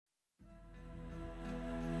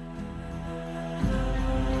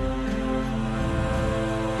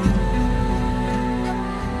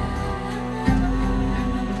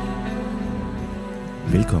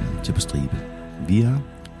Velkommen til På Stribe. Vi er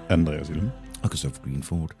Andreas Ilm og Christopher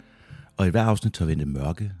Greenford. Og i hver afsnit tager vi det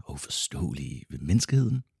mørke og uforståelige ved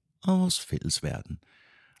menneskeheden og vores fælles verden.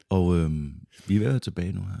 Og vi er ved at være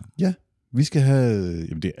tilbage nu her. Ja, vi skal have...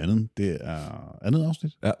 Jamen det er andet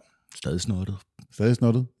afsnit. Ja, stadig snottet. Stadig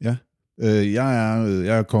snottet, ja.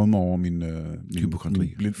 Jeg er kommet over min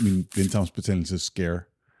blindtarmsbetændelse scare.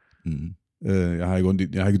 Mm. Jeg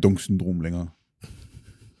har ikke Dunk-syndrom længere.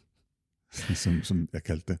 som jeg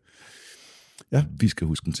kaldte det. Ja. Vi skal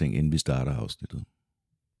huske en ting, inden vi starter afsnittet.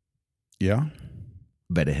 Ja.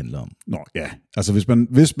 Hvad det handler om. Nå, ja. Altså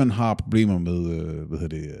hvis man har problemer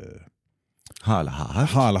med,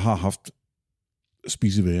 har haft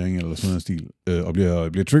spiseværing eller sådan en stil, og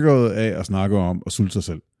bliver triggeret af at snakke om at sulte sig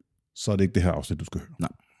selv, så er det ikke det her afsnit, du skal høre.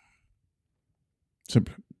 Nej.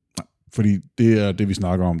 Simpelthen. Nej. Fordi det er det, vi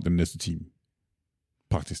snakker om den næste time.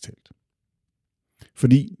 Praktisk talt.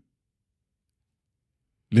 Fordi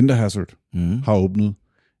Linda Hazzard har åbnet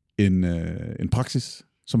en praksis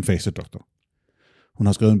som fasedoktor. Hun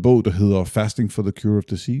har skrevet en bog, der hedder Fasting for the Cure of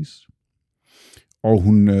Disease. Og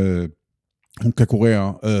hun kan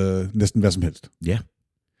kurere næsten hvad som helst. Ja.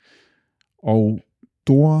 Og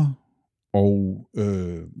Dora og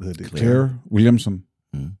Claire Williamson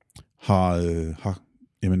har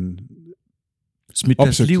smidt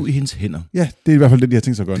deres liv i hendes hænder. Ja, det er i hvert fald det, de har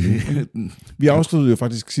tænkt sig at gøre nu. Vi afsluttede jo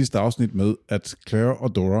faktisk sidste afsnit med, at Claire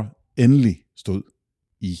og Dora endelig stod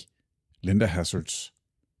i Linda Hazzards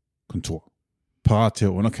kontor. Parat til at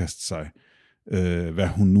underkaste sig, hvad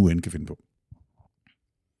hun nu end kan finde på.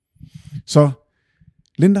 Så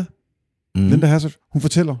Linda Hazzard, hun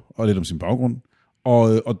fortæller og lidt om sin baggrund,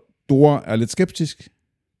 og Dora er lidt skeptisk,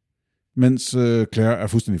 mens Claire er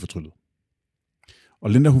fuldstændig fortryllet. Og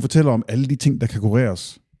Linda, hun fortæller om alle de ting, der kan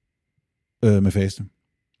kureres med faste.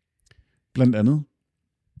 Blandt andet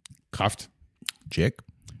kræft, check,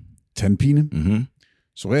 tandpine,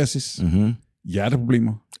 psoriasis,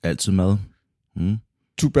 hjerteproblemer, altid mad.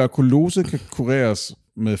 Tuberkulose kan kureres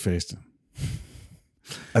med faste.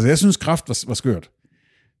 Altså, jeg synes, kræft var skørt.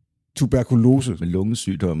 Tuberkulose. Med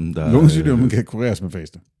lungesygdommen, Lungesygdommen kan kureres med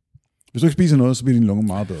faste. Hvis du ikke spiser noget, så bliver din lunge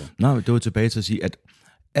meget bedre. Nej, det var tilbage til at sige, at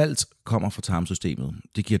alt kommer fra tarmsystemet.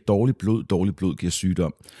 Det giver dårligt blod giver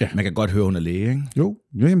sygdom. Ja. Man kan godt høre, hun er læge, ikke? Jo,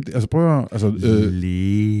 jamen, altså prøv at...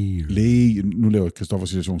 Læge. Nu laver jeg Christoffer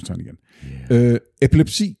citationstegn igen. Yeah.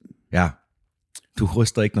 Epilepsi. Ja. Du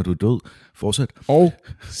ryster ikke, når du er død. Fortsæt. Og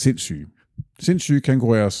sindssyge. Sindssyge kan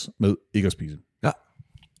kureres med ikke at spise. Ja.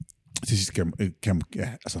 Til sidst kan ja,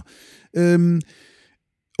 altså.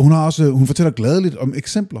 Hun fortæller gladeligt om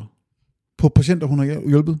eksempler på patienter, hun har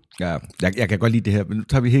hjulpet. Ja, jeg kan godt lide det her, men nu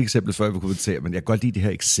tager vi helt eksemplet før vi kommenterer, men jeg kan godt lide det her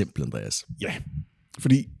eksempel, Andreas. Ja,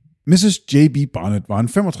 fordi Mrs. J.B. Barnett var en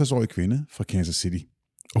 65-årig kvinde fra Kansas City,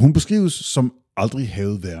 og hun beskrives som aldrig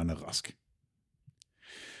haveværende rask.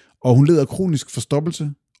 Og hun led af kronisk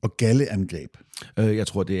forstoppelse og galleangreb. Jeg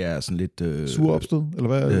tror, det er sådan lidt... suropstød, eller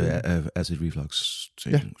hvad er det? Acid reflux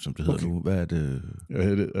ting, som det hedder nu. Hvad er det?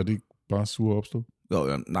 Er det ikke bare suropstød?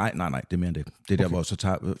 Nej, det er mere end det. Det er der, hvor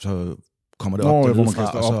så kommer det op, hvor man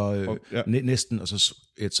kaster og så næsten, og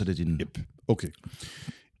så det din... Yep. Okay.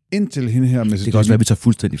 Indtil hende her... Det kan også være, at vi tager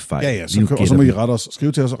fuldstændig fejl. Ja, og så må I rette os,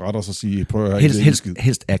 skrive til os og rette os og sige, prøv at høre...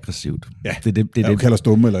 Helst aggressivt. Ja, det kalder os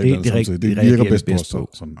dumme eller et eller andet. Det virker bedst på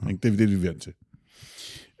os. Sådan. Det er det, vi er vant til.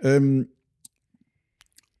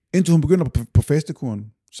 Indtil hun begynder på fastekuren,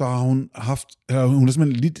 så har hun er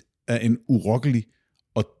simpelthen lidt af en urokkelig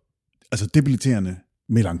og altså debiliterende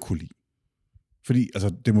melankoli. Fordi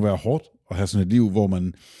altså, det må være hårdt at have sådan et liv, hvor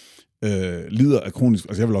man lider af kronisk...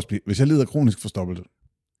 Altså hvis jeg lider af kronisk forstoppelse,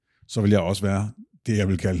 så vil jeg også være det, jeg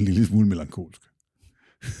vil kalde en lille smule melankolsk.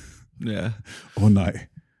 Ja. Nej,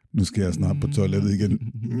 nu skal jeg snart på toilettet igen.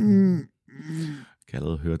 Kan jeg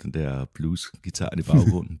allerede høre den der blues-gitaren i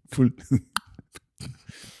baggrunden? Fuld.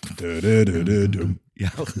 Ja,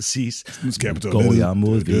 præcis. Nu skal jeg på toilettet. Går jeg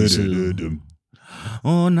mod vindsiden.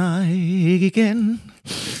 Nej, ikke igen.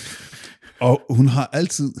 Og hun har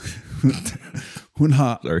altid... Hun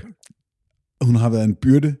har været en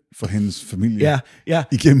byrde for hendes familie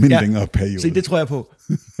igennem en længere periode. Se, det tror jeg på.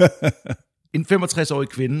 En 65-årig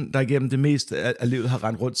kvinde, der igennem det meste af livet har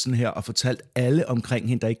rendt rundt sådan her og fortalt alle omkring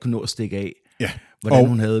hende, der ikke kunne nå at stikke af, hvordan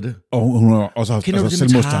hun havde det. Og hun har også haft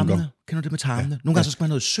selvmordstanker. Kender du det med tarmene? Nogle gange så skal man have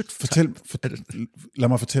noget sødt. Lad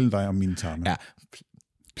mig fortælle dig om mine tarme. Ja.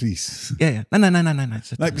 Please. Ja. Nej. Nej,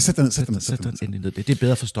 sæt dig ned. Det er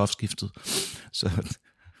bedre for stofskiftet. Så...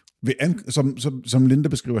 Som Linda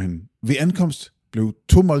beskriver hende, ved ankomst blev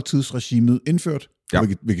 2-måltidsregimet indført på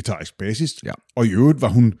vegetarisk basis, og i øvrigt var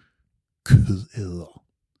hun kødæder.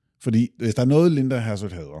 Fordi hvis der er noget, Linda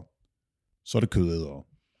Hazzard hader, så er det kødædere.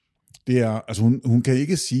 Det er, altså hun kan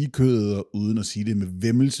ikke sige kødet uden at sige det med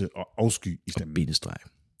væmmelse og afsky i stemmen. Og bindestreg.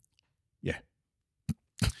 Ja.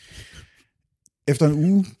 Efter en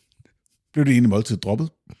uge blev det ene måltid droppet,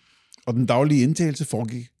 og den daglige indtagelse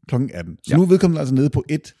foregik kl. 18. Så nu er vedkommende altså nede på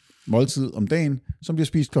et måltid om dagen, som bliver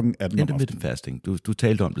spist kl. 18 om aftenen. Intermittent fasting. Du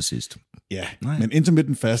talte om det sidst. Ja, men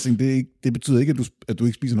intermittent fasting, det betyder ikke, at du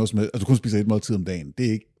ikke spiser noget som helst, at du kun spiser et måltid om dagen. Det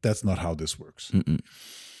er ikke, that's not how this works.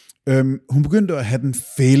 Hun begyndte at have den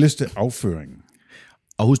fæleste afføring.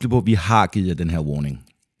 Og husk lige på, at vi har givet jer den her warning.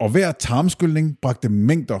 Og hver tarmskyldning bragte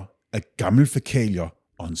mængder af gamle fækalier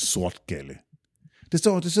og en sort galle. Det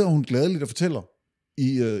sidder hun gladeligt og fortæller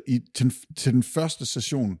til den første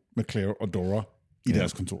session med Claire og Dora i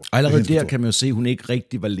deres kontor. Og allerede der kan man jo se, at hun ikke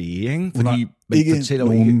rigtig var læge, ikke? Fordi man ikke fortæller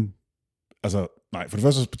nogen, ikke... Altså, nej, for det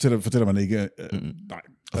første fortæller man ikke... Nej.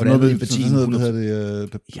 Og for det andet empati...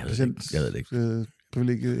 Jeg ved det ikke.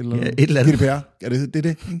 Privilegie, eller et eller andet. GDPR. Er det?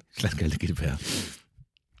 Lad os kalde det GDPR.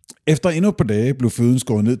 Efter endnu et par dage blev føden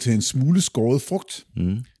skåret ned til en smule skåret frugt.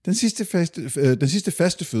 Den sidste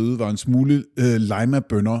faste føde var en smule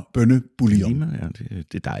bønnebouillon. Ja,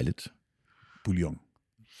 det er dejligt. Bouillon.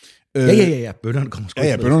 Ja. Bønnerne kommer sgu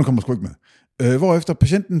ikke med. Bønnerne kommer sgu ikke med. Hvorefter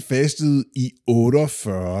patienten fastede i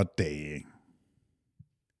 48 dage.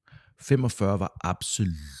 45 var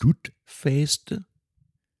absolut faste.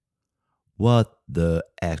 What the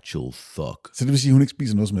actual fuck? Så det vil sige, at hun ikke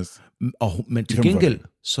spiser noget som helst? Men til gengæld,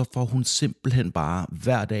 så får hun simpelthen bare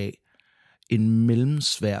hver dag en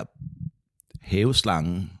mellemsvær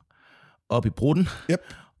haveslange op i bruden,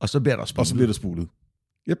 og så bliver der spulet.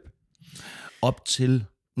 Yep. Op til,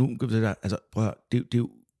 nu kan vi det der, altså prøv at høre, det er jo...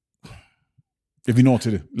 Ja, vi når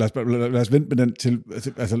til det. Lad os vente med den til,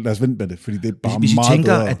 altså lad os vente med det, fordi det er bare hvis meget I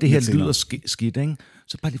tænker, bedre, at det her lyder skidt, ikke?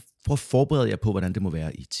 Så bare lige prøv at forberede jer på, hvordan det må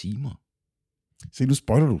være i timer. Se, nu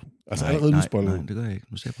spoiler du. Altså allerede nu spoiler du. Nej, det gør jeg ikke.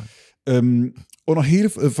 Nu ser jeg bare. Under hele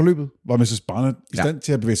forløbet var Mrs. Barnett i stand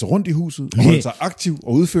til at bevæge sig rundt i huset, og holde sig aktiv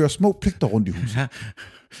og udføre små pligter rundt i huset. Ja,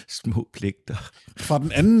 små pligter. Fra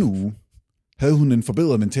den anden uge havde hun en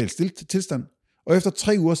forbedret mental tilstand, og efter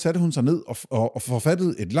 3 uger satte hun sig ned og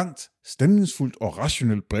forfattede et langt, stemningsfuldt og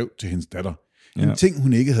rationelt brev til hendes datter. En ting,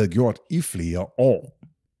 hun ikke havde gjort i flere år.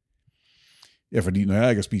 Ja, fordi når jeg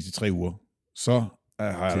ikke har spist i 3 uger, så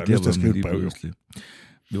har jeg lyst til at skrive et brev.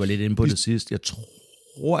 Vi var lidt inde på det sidst. Jeg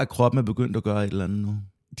tror, at kroppen er begyndt at gøre et eller andet nu.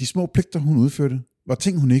 De små pligter, hun udførte, var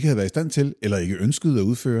ting, hun ikke havde været i stand til, eller ikke ønskede at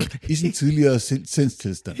udføre i sin tidligere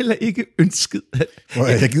sindstilstand. Eller ikke ønsket.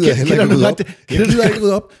 Jeg gider heller ikke rydde op. Jeg gider ikke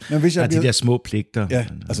rydde op. Men hvis jeg de der små pligter. Ja,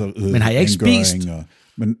 altså, men har jeg ikke spist?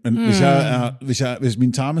 Men hvis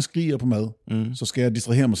min tarme skriger på mad, så skal jeg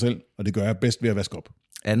distrahere mig selv, og det gør jeg bedst ved at vaske op.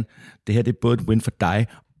 Anne, det her det er både et win for dig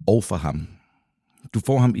og for ham. Du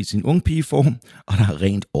får ham i sin ungpigeform, og der er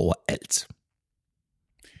rent overalt.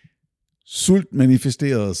 Sult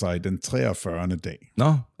manifesterede sig den 43. dag.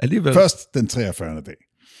 Nå, alligevel. Først den 43. dag.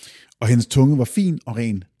 Og hendes tunge var fin og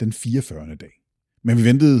ren den 44. dag. Men vi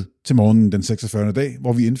ventede til morgenen den 46. dag,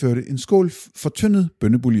 hvor vi indførte en skål fortyndet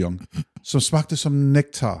bønnebouillon, som smagte som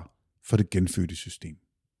nektar for det genfødte system.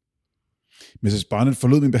 Mrs. Barnett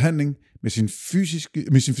forlod min behandling med sin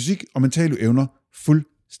fysik og mentale evner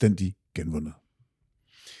fuldstændig genvundet.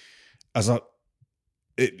 Altså,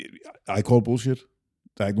 I call bullshit.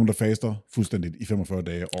 Der er ikke nogen, der faster fuldstændigt i 45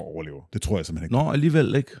 dage og overlever. Det tror jeg simpelthen ikke. Nå,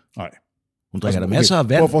 alligevel ikke. Nej. Hun drikker der masser af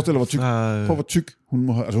vand. Prøv at forestille dig, hvor tyk hun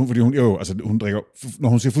må have. Altså, fordi hun drikker, når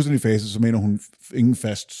hun siger fuldstændig fase, så mener hun ingen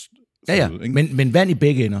fast. Ja. Men vand i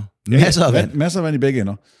begge ender. Masser af vand. Masser af vand i begge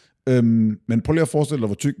ender. Men prøv lige at forestille dig,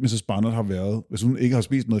 hvor tyk Mrs. Barnett har været, hvis hun ikke har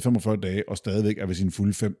spist noget i 45 dage, og stadigvæk er ved sine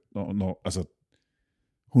fulde 5. Altså,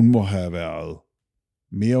 hun må have været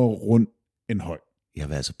mere rund end høj. Jeg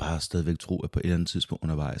vil altså bare stadigvæk tro, at på et eller andet tidspunkt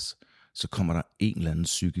undervejs, så kommer der en eller anden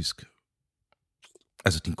psykisk...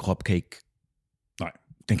 Altså, din krop kan ikke... Nej.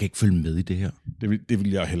 Den kan ikke følge med i det her. Det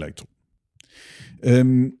vil jeg heller ikke tro.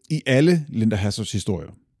 I alle Linda Hazards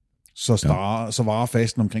historier, så varer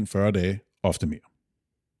fasten omkring 40 dage, ofte mere.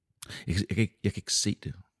 Jeg kan ikke se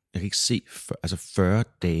det. Jeg kan ikke se 40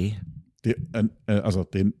 dage. Det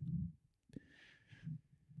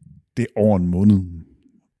er over en måned,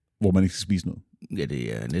 hvor man ikke skal spise noget. Ja,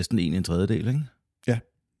 det er næsten 1/3, ikke? Ja.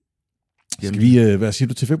 Skal vi, hvad siger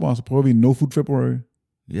du til februar, så prøver vi No Food February?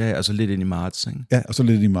 Ja, og så lidt ind i marts, ikke? Ja, og så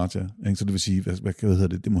lidt ind i marts, ja. Så det vil sige, hvad hedder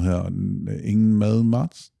det? Det må have ingen mad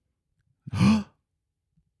marts.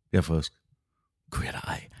 Jeg er frisk. Kunne jeg da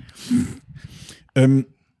ej.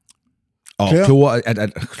 Og klor.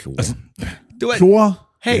 Altså, klor.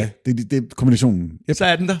 Hey. Ja, det er kombinationen. Yep. Så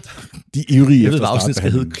er den der. De ivrige efter at starte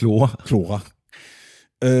skal hedde klor. Klora.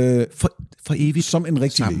 For evigt som en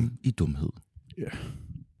rigtig sammen i dumhed. Ja.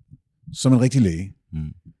 som en rigtig læge,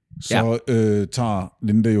 så tager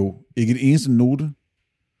Linda jo ikke et eneste note,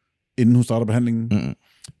 inden hun starter behandlingen.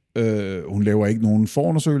 Hun laver ikke nogen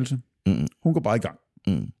forundersøgelse. Hun går bare i gang.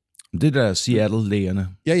 Det der Seattle-lægerne.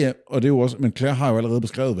 Ja, og det er jo også, men Claire har jo allerede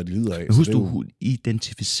beskrevet, hvad de lider af. Men husk, hun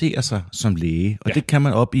identificerer sig som læge, og det kan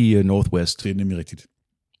man op i Northwest. Det er nemlig rigtigt.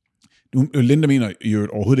 Linda mener jo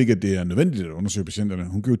overhovedet ikke, at det er nødvendigt at undersøge patienterne.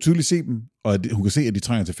 Hun kan jo tydeligt se dem, og hun kan se, at de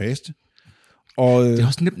trænger til faste. Og, det er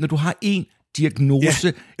også nemt, når du har en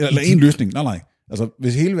diagnose. Ja, eller en løsning. Nej. Altså,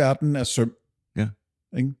 hvis hele verden er søm,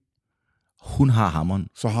 ikke? Hun har hammeren.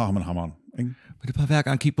 Så har man hammeren. Ikke? Men det er bare hver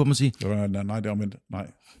gang kigge på mig og sige... Nej, det er omvendt.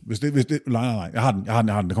 Nej. Nej. Jeg har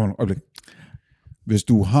den. Det kommer et øjeblik. Hvis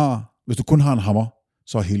du kun har en hammer,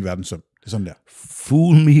 så er hele verden søm. Det er sådan der.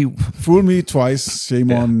 Fool me twice,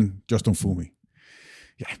 shame on, just don't fool me.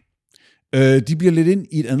 Ja. De bliver lidt ind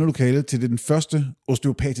i et andet lokale til den første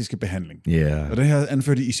osteopatiske behandling. Og det her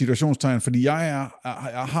anført i situationstegn, fordi jeg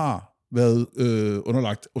har været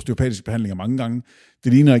underlagt osteopatiske behandlinger mange gange.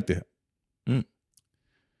 Det ligner ikke det her.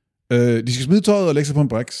 De skal smide tøjet og lægge sig på en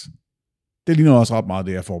briks. Det ligner også ret meget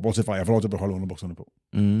det, jeg får. Bortset fra, at jeg får lov til at beholde underbukserne på.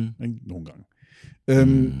 Ikke? Nogle gange.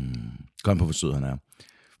 Kom på, hvor sød han er.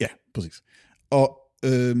 Ja, præcis. Og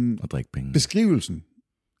drikke penge. Beskrivelsen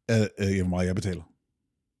af, hvor meget jeg betaler.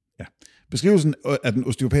 Ja. Beskrivelsen af den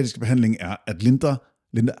osteopatiske behandling er, at Linda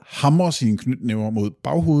hamrer sine knytnæver mod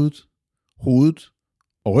baghovedet, hovedet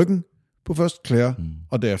og ryggen på først Claire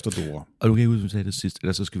og derefter Dora. Og du kan ikke huske, at du sagde det sidst,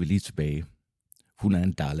 eller så skal vi lige tilbage. Hun er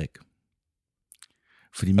en Dalek.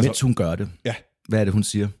 Fordi mens hun gør det, hvad er det, hun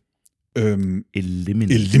siger?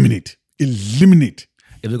 Eliminate.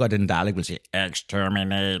 Jeg ved godt, at den Dalek vil sige,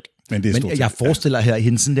 exterminate. Men det er Men jeg forestiller her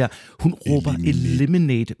hende sådan der, hun råber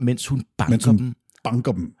eliminate, mens hun banker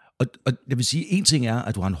dem. Og jeg vil sige, en ting er,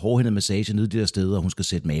 at du har en hårdhændet massage nede i det der sted, og hun skal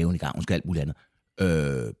sætte maven i gang, hun skal alt muligt andet.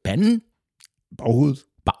 Panden? Baghovedet.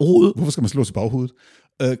 Hvorfor skal man slå til baghovedet?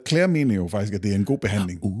 Claire mener jo faktisk, at det er en god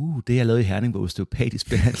behandling. Det jeg lavede i Herning var osteopatisk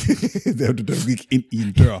behandling. Det er jo det, der gik ind i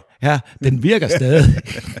en dør. Ja, den virker stadig.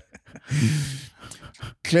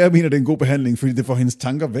 Claire mener, det er en god behandling, fordi det får hendes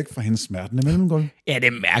tanker væk fra hendes smertende mellemgulv. Ja, det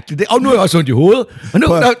er mærkeligt. Nu er jeg også ondt i hovedet. Og nu,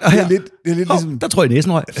 det er lidt ligesom... Der tror jeg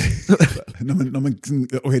næsen røg. når man sådan,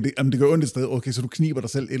 okay, det gør ondt et sted, okay, så du kniber dig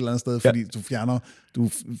selv et eller andet sted, fordi du fjerner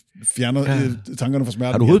tankerne fra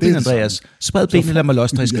smerten. Har du hovedben, Andreas? Spred benene, lad mig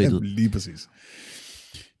løsne i skridtet. Ja, lige præcis.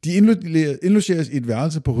 De indlogeres i et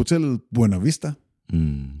værelse på hotellet Buena Vista,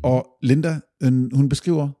 og Linda, hun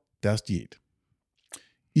beskriver deres diæt.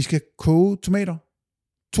 I skal koge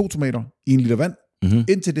 2 tomater i 1 liter vand,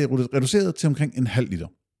 indtil det er reduceret til omkring 0,5 liter.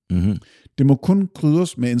 Det må kun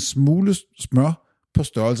krydres med en smule smør på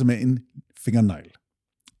størrelse med en fingernegl.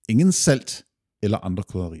 Ingen salt eller andre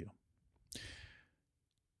krydderier.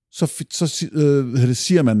 Så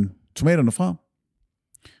siger man tomaterne fra,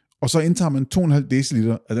 og så indtager man 2,5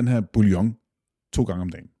 deciliter af den her bouillon 2 gange om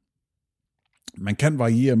dagen. Man kan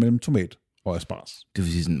variere mellem tomat og asparges. Det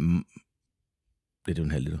vil sige sådan, det er jo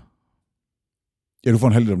 1,5 liter. Ja, du får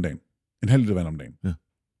 0,5 liter om dagen. 0,5 liter vand om dagen. Ja.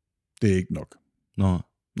 Det er ikke nok. Nå.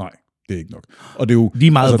 Nej, det er ikke nok. Og det er jo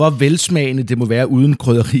lige meget, hvor velsmagende det må være uden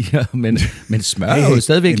krydderier, men smør er jo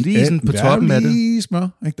stadigvæk lige sådan på toppen af det. Der er lige smør,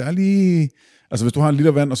 ikke? Der er lige... Altså, hvis du har 1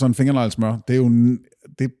 liter vand og så en fingerneglsmør, det er jo...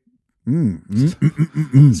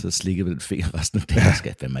 Så slikker vi den finger resten af dagen,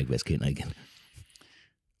 skal jeg ikke vaske hænder igen.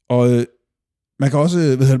 Og man kan også...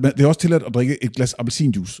 det er også tilladt at drikke et glas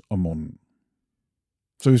appelsinjuice om morgenen.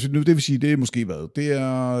 Så det vil sige, det er måske hvad? Det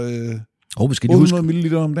er 800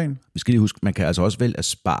 ml om dagen. Vi skal lige huske, man kan altså også vælge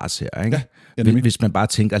asparges her, ikke? Ja, hvis man bare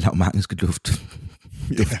tænker, at lavmangen skal dufte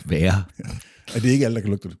værre. Ja. Er det ikke alle, der kan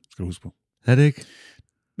lugte det, skal du huske på. Er det ikke?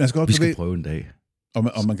 Man skal også vi skal prøve en dag.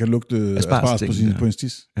 Og man kan lugte asparges på en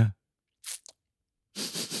stis. Ja.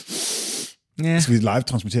 Skal vi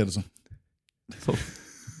live-transmittere det så?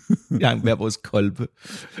 Jeg har hver vores kolbe.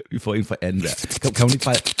 Vi får en fra anden der. Kan hun ikke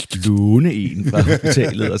bare låne en fra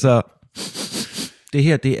hospitalet? Og så... Det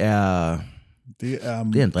her, det er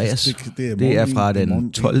Andreas. Det er fra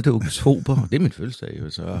den 12. oktober. Det er min fødselsdag, jo.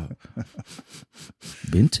 Så...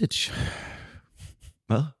 Vintage.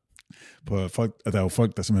 Hvad? Der er jo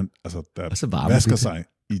folk, der simpelthen der vasker sig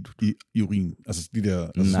i urin. Altså de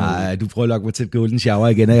der... Altså, nej, du prøver at lokke mig til et golden shower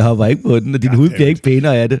igen, og jeg hopper ikke på den, og din hud bliver ikke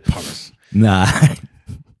pænere af det. Pokkers. Nej.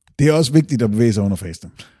 Det er også vigtigt at bevæge sig under faste.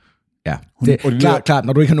 Ja, det er klart,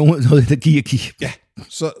 når du ikke har noget energi at give. Ja,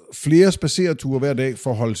 så flere spacereture hver dag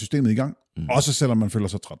for at holde systemet i gang, også selvom man føler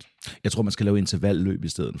sig træt. Jeg tror, man skal lave intervalløb i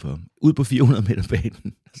stedet for. Ud på 400 meter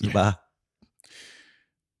banen. Altså bare...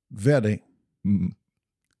 Hver dag.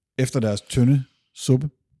 Efter deres tynde suppe,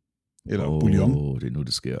 eller bouillon. Det er nu,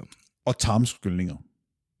 det sker. Og tarmskyldninger.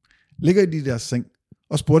 ligger i de der seng,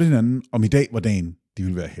 og spurgte hinanden, om i dag var dagen, de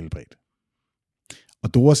ville være helbredt.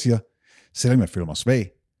 Og Dora siger, selvom jeg føler mig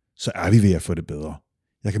svag, så er vi ved at få det bedre.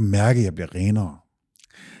 Jeg kan mærke, at jeg bliver renere.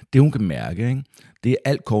 Det hun kan mærke, ikke? Det er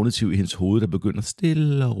alt kognitivt i hendes hoved, der begynder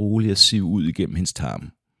stille og roligt at sive ud igennem hendes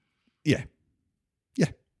tarme. Ja. Ja.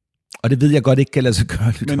 Og det ved jeg godt ikke kan lade sig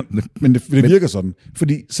gøre. Men det virker sådan.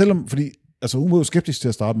 Fordi altså hun var jo skeptisk til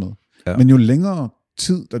at starte med. Ja. Men jo længere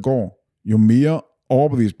tid der går, jo mere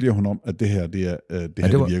overbevist bliver hun om, at det her, det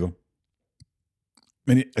virker.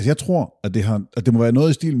 Men altså, jeg tror, at det må være noget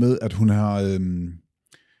i stil med, at hun har...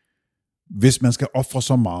 hvis man skal ofre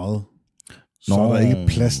så meget, så er der ikke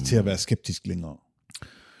plads til at være skeptisk længere.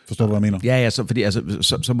 Forstår du, hvad jeg mener? Ja,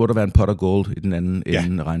 så må der være en pot of gold i den anden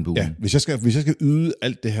ende af regnbuen. Ja, hvis jeg skal yde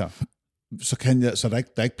alt det her, så der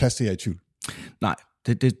er ikke plads til, at jeg er i tvivl. Nej,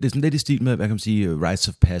 det er sådan lidt i stil med, hvad kan man sige, rites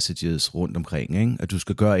of passages rundt omkring, ikke? At du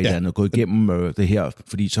skal gøre et eller andet, gå igennem det her,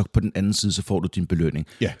 fordi så på den anden side, så får du din belønning.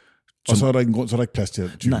 Ja, og så er der ikke en grund, så er der ikke plads til at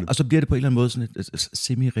tvivle. Nej, og så bliver det på en eller anden måde sådan et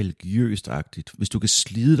semi-religiøst-agtigt. Hvis du kan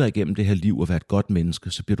slide dig igennem det her liv og være et godt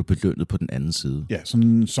menneske, så bliver du belønnet på den anden side. Ja, sådan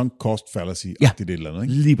en sunk cost fallacy-agtigt et eller andet,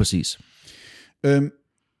 ikke? Lige præcis.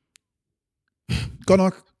 Godt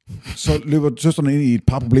nok, så løber søsterne ind i et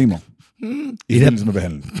par problemer i forbindelse med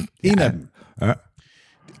behandling. En af dem. Ja.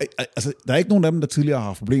 Altså, der er ikke nogen af dem, der tidligere har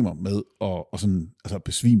haft problemer med at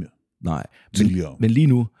besvime. Nej, men lige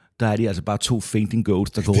nu, der er de altså bare 2 fainting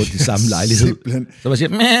goats, der går rundt i samme lejlighed. Simpelthen. Så man siger,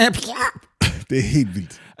 det er helt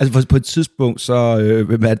vildt. Altså på et tidspunkt, så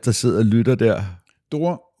hvem er det, der sidder og lytter der?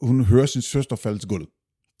 Dora, hun hører sin søster falde til gulvet.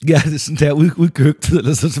 Ja, det er sådan der udkøgtet,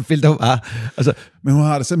 eller så fælder hun bare. Altså, men hun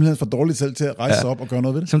har det simpelthen for dårligt selv til at rejse sig op og gøre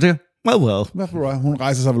noget ved det. Som tænker, well. Hun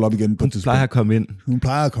rejser sig vel op igen på et tidspunkt. Hun plejer at komme ind. Hun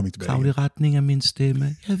plejer at komme tilbage. Kravl i retning af min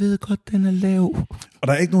stemme. Jeg ved godt, den er lav. Og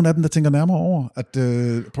der er ikke nogen af dem, der tænker nærmere over, at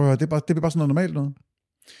prøv at høre, det bliver bare sådan noget normalt noget.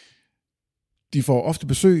 De får ofte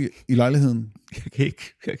besøg i lejligheden. Jeg kan ikke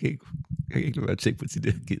lade være at tænke på de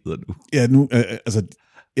der gider nu.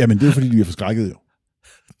 Ja, men det er jo fordi, de er forskrækket jo.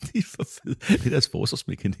 De er for fede. Det er deres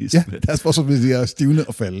forsvarsmekanisme. Ja, deres forsvarsmekanisme er stivne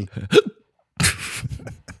og falde.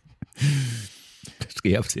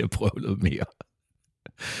 Skal jeg til at prøve noget mere?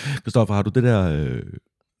 Christoffer, har du det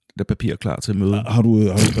der papir klar til at møde? Har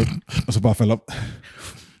du og så bare falde op?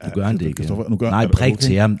 Du gør han det ikke. Nej, prik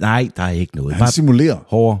til ham. Nej, der er ikke noget. Han simulerer.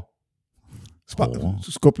 Hårdere.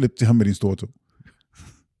 Skub lidt til ham med din store tog.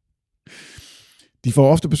 De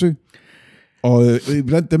får ofte besøg. Og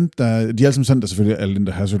blandt dem, de er alle sammen sendt, der selvfølgelig er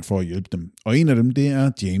Linda Hazzard for at hjælpe dem. Og en af dem, det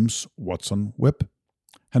er James Watson Webb.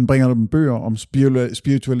 Han bringer dem bøger om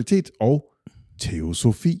spiritualitet og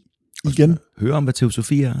teosofi. Igen. Høre om, hvad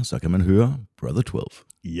teosofi er, så kan man høre Brother 12.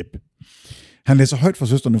 Yep. Han læser højt for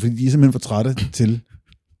søsterne, fordi de er simpelthen for trætte til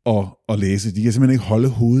at læse. De kan simpelthen ikke holde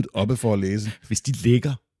hovedet oppe for at læse. Hvis de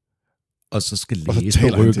ligger, og så skal læse på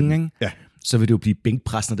ryggen, ikke? Ja. Så vil det jo blive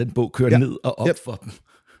bænkpres, når den bog kører ned og op for dem.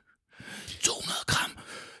 200 gram.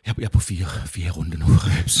 Jeg er på 4 runde nu.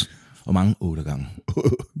 Hvor mange? 8 gange.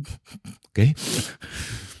 Okay.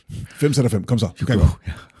 5 sætter 5. Kom så. Du kan gå.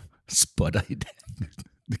 Ja. Spotter i det.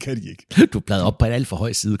 Det kan de ikke. Du er bladet op på en alt for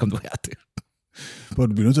høj side. Kom du her til. Du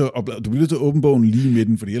bliver nødt til at åbne bogen lige i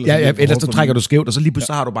midten, fordi ellers så trækker du skævt, og så lige pludselig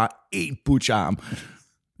så har du bare en butcharm.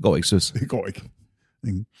 Det går ikke, søs. Det går ikke.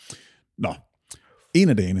 Nå. En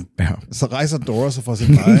af dagene, så rejser Dora sig fra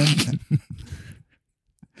sin leje,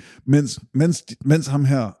 mens ham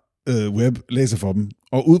her Webb læser for dem,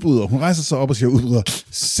 og udbryder. Hun rejser sig op og siger, udbryder,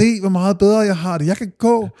 se hvor meget bedre jeg har det. Jeg kan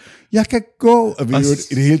gå. Og vi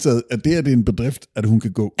i det hele taget, at det er en bedrift, at hun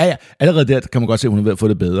kan gå. Ja. Allerede der kan man godt se, at hun er ved at få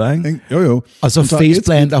det bedre, ikke? Jo. Og så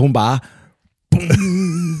faceplanter hun bare.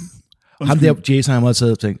 Ham der, Jason, har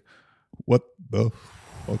taget og tænkt, what the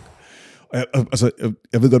fuck?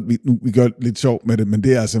 Jeg ved godt, vi gør lidt sjov med det, men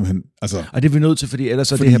det er simpelthen... Og det er vi nødt til, fordi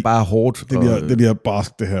ellers er det her bare hårdt. Det bliver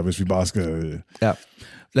barsk, det her, hvis vi bare skal... Ja.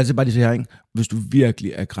 Lad os bare lige sige her, ikke? Hvis du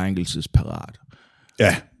virkelig er krænkelsesparat,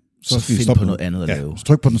 så find på noget andet at lave. Så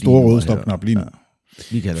tryk på den store røde stopknap lige nu.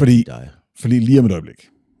 Ja. Fordi lige om et øjeblik,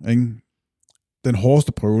 ikke? Den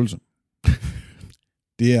hårdeste prøvelse,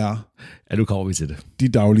 det er... Ja, nu kommer vi til det. De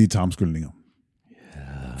daglige tarmskyldninger.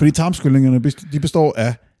 Ja. Fordi tarmskyldningerne, de består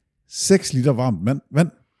af 6 liter varmt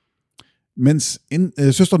vand, mens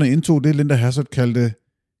søsterne indtog det, Linda Hazzard kaldte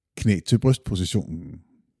knæ til brystpositionen.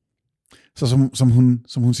 Så som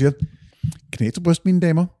hun siger, knæ til bryst, mine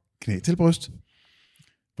damer, knæ til bryst.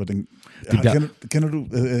 Kender du?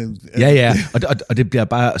 Ja, og det bliver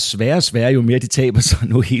bare sværere og sværere, jo mere de taber sig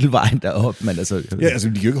nu hele vejen derop. Men altså, de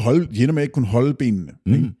kan jo ikke holde, de ender med ikke kunne holde benene.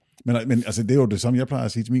 Mm. Men altså, det er jo det samme, jeg plejer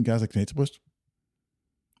at sige til min kæreste, knæ til bryst.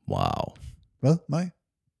 Wow. Hvad? Nej?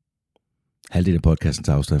 Halvdelen af podcasten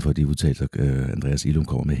tager afstand for de udtalelser, Andreas Illum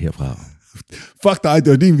kommer med herfra. Fuck dig,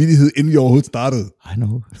 det var din vittighed, inden vi overhovedet startede. I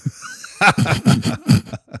know.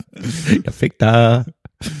 Jeg fik dig.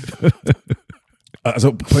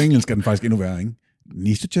 Altså, på engelsk er den faktisk endnu værre, ikke?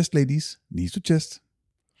 Knees to chest, ladies. Knees to chest.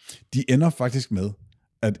 De ender faktisk med,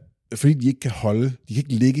 at fordi de ikke kan holde, de kan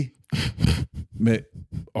ikke ligge med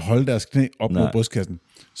at holde deres knæ op mod brystkassen,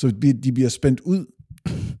 så de bliver spændt ud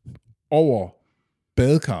over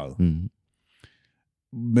badekarret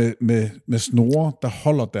med snore, der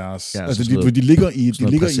holder deres... Ja, altså, de ligger i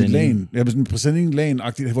lagen, sådan en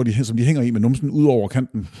præsending-lagen-agtigt, som de hænger i med numsen ud over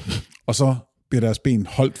kanten, og så bliver deres ben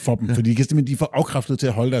holdt for dem, fordi de er for afkræftet til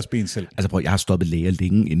at holde deres ben selv. Altså prøv, jeg har stoppet Læge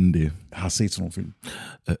længe inden det. Jeg har set sådan nogle film.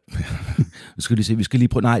 Vi skal lige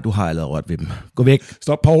prøve... Nej, du har allerede rørt ved dem. Gå væk.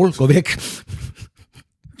 Stop, Paul. Gå væk.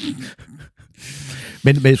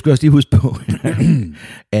 men jeg skal også lige huske på,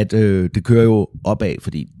 at det kører jo opad,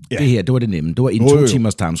 fordi det her, det var det nemme. Det var en 2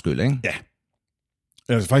 timers tarmskyld, ikke? Ja.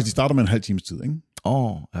 Altså faktisk, de starter med en halv times tid, ikke?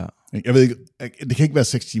 Ja. Jeg ved ikke, det kan ikke være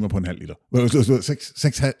 6 timer på en halv liter.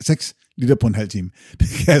 6 liter på en halv time. Det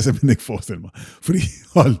kan jeg simpelthen ikke forestille mig. Fordi,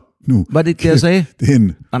 hold nu. Var det jeg sagde? Det er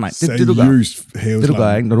en seriøs haveslange. Det du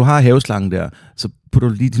gør, ikke? Når du har haveslangen der, så putter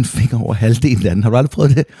du lige din finger over halvdelen af den. Har du aldrig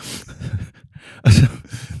prøvet det? Altså.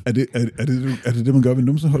 Er det, man gør ved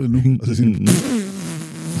numseholdet nu? Og så siger den,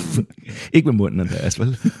 ikke med munden, Andreas,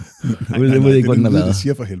 vel? Nej, jeg ved ikke, hvordan den har været. Det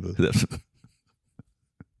siger for helvede.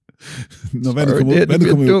 Når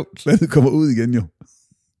vandet kommer ud igen, jo.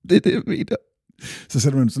 Det er det, jeg mener. Så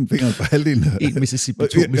sætter man sådan fingeren på halvdelen. 1 Mississippi,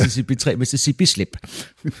 2 Mississippi, 3 Mississippi, slip.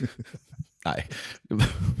 Nej.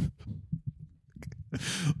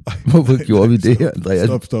 Hvorfor gjorde vi det her,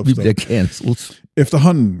 Andreas? Stop. Vi bliver cancelled.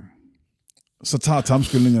 Efterhånden, så tager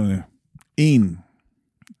tarmskyldningerne 1,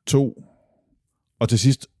 2, og til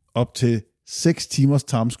sidst op til 6 timers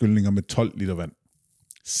tarmskyldninger med 12 liter vand.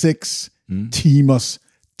 6 timers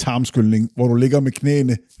tarmskyldning, hvor du ligger med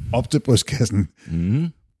knæene op til brystkassen.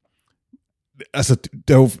 Altså,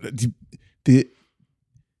 der er jo,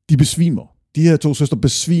 de besvimer. De her 2 søstre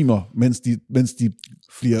besvimer, mens de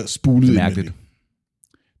bliver spulet ind med det.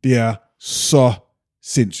 Det er så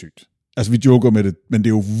sindssygt. Altså, vi joker med det, men det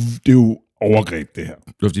er jo overgreb, det her.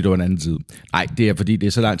 Det var fordi, det var en anden tid. Nej, det er fordi, det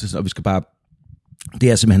er så lang tid, og vi skal bare...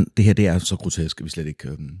 Det er simpelthen... Det her, det er så grotesk, at vi slet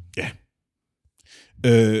ikke... Ja.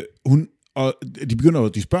 Og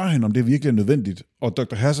de spørger hende, om det virkelig er nødvendigt, og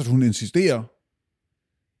Dr. Hazzard, hun insisterer,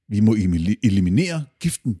 vi må eliminere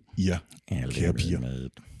giften i jer, kære piger.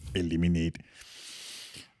 Eliminate.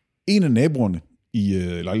 En af naboerne i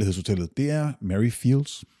lejlighedshotellet, det er Mary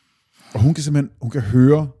Fields. Og hun kan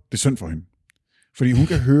høre, det er synd for hende, fordi hun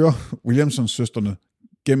kan høre Williamsons søstrene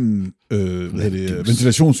gennem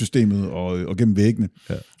ventilationssystemet og gennem væggene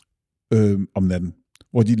om natten,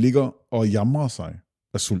 hvor de ligger og jamrer sig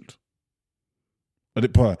af sult. Og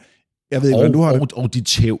det prøver jeg ved ikke, hvordan du har det. Og de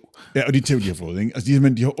tæv. Ja, og de tæv, de har fået. Ikke?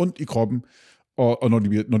 Altså, de har ondt i kroppen, og når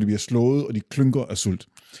de bliver slået, og de klynker af sult.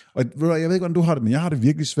 Og jeg ved ikke, hvordan du har det, men jeg har det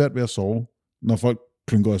virkelig svært ved at sove, når folk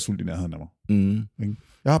klynker af sult i nærheden af mig.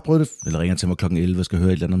 Jeg har prøvet det. Eller ringer til mig klokken 11 og skal høre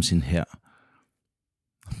et eller andet om sin hær.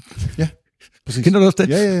 Ja, præcis. Kender du også det?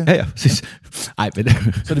 Ja, præcis. Ej, men...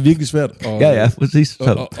 Så er det virkelig svært at, ja, præcis.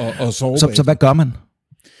 at sove. Så hvad gør man?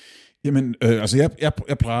 Jamen, altså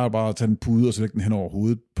jeg plejer bare at tage en pude og så lægge den hen over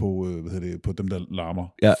hovedet på dem, der larmer.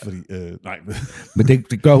 Ja. Fordi, nej. Men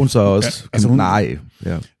det gør hun så også. Ja, altså nej.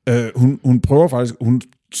 Ja. Hun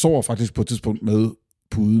sover faktisk på et tidspunkt med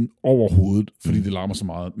puden over hovedet, fordi det larmer så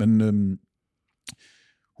meget. Men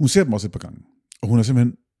hun ser dem også et par gange. Og hun er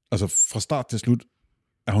simpelthen, altså fra start til slut,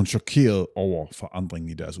 er hun chokeret over forandringen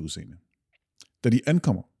i deres udseende. Da de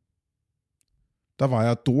ankommer, der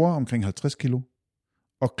vejer Dora omkring 50 kilo,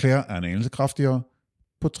 og Claire er en anelse kraftigere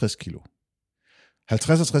på 60 kilo.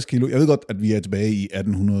 50 og 60 kilo, jeg ved godt, at vi er tilbage i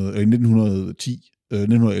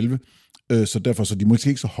 1911, så derfor så de måske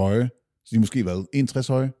ikke så høje, så de måske været 61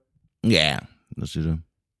 høje. Ja, hvad siger du?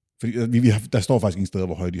 Fordi der står faktisk ingen steder,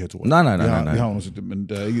 hvor høje de her to er. Nej. Vi har undersøgt det, men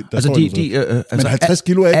der er ikke... Der altså, men 50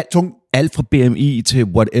 kilo er ikke tung. Alt fra BMI til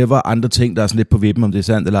whatever andre ting, der er sådan lidt på vippen, om det er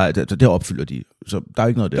sandt eller ej, det opfylder de. Så der er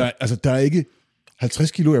ikke noget der. Der er ikke...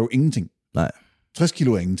 50 kilo er jo ingenting. Nej. 60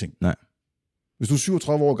 kilo er ingenting. Nej. Hvis du er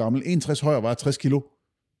 37 år gammel, 61 høj og vejer 60 kilo,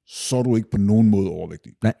 så er du ikke på nogen måde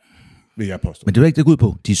overvægtig. Nej. Vil jeg påstå. Men det er jo ikke det går ud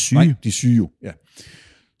på. De er syge. Nej, de er syge jo, ja.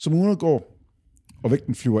 Som ugen går, og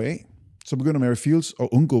vægten flyver af, så begynder Mary Fields at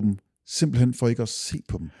undgå dem, simpelthen for ikke at se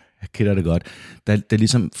på dem. Jeg kender det godt. Det er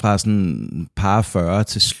ligesom fra sådan par 40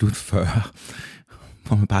 til slut 40,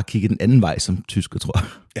 hvor man bare kigger den anden vej som tysker, tror jeg.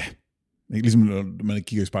 Ja. Ikke ligesom når man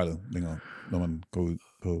kigger i spejlet længere, når man går ud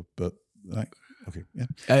på bad. Nej. Okay, ja.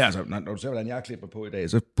 Ja, altså, når du ser, hvordan jeg klipper på i dag,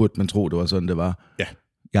 så burde man tro, det var sådan, det var. Ja.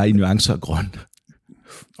 Jeg er i nuancer grøn.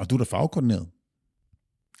 Og du er da farvekoordineret?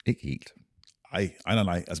 Ikke helt.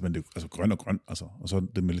 Nej. Altså, men det er altså grøn og grøn, altså. Og så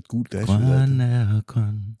det med lidt gult dash. Grøn er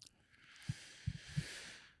grøn.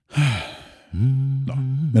 Nå.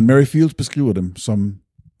 Men Mary Fields beskriver dem som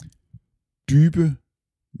dybe,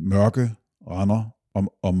 mørke render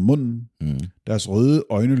om munden. Deres røde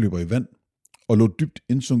øjne løber i vand og lå dybt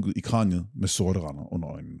indsunket i kraniet med sorte render under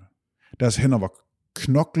øjnene. Deres hænder var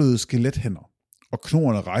knoklede skelethænder, og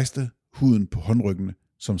knorene rejste huden på håndryggene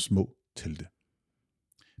som små telte.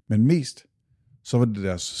 Men mest så var det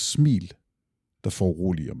deres smil, der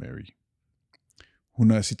foruroliger Mary.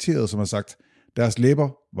 Hun er citeret, som har sagt, deres læber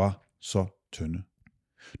var så tynde.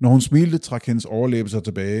 Når hun smilte, trak hendes overlæbe sig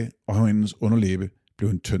tilbage, og hendes underlæbe blev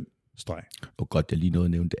en tynd streg. Og godt, jeg lige nåede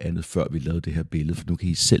at nævne det andet, før vi lavede det her billede, for nu kan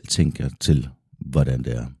I selv tænke jer til, hvordan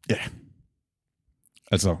det er. Ja.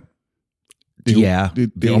 Altså, det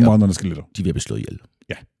er omvandrende skeletter. De er ved at blive slået ihjel.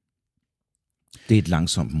 Ja. Det er et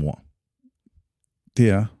langsomt mord. Det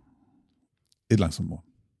er et langsomt mord.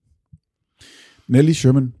 Nellie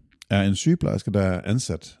Sherman er en sygeplejerske, der er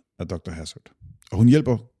ansat af Dr. Hazzard. Og hun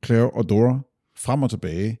hjælper Claire og Dora frem og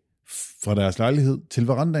tilbage fra deres lejlighed til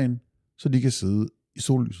verandaen, så de kan sidde i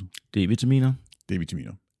sollyset. D-vitaminer.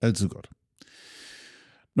 D-vitaminer. Altid godt.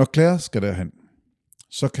 Når Claire skal derhen,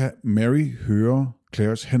 så kan Mary høre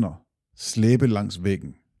Claires hænder slæbe langs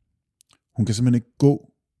væggen. Hun kan simpelthen ikke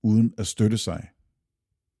gå uden at støtte sig.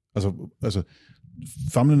 Altså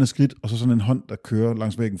famlende skridt, og så sådan en hånd, der kører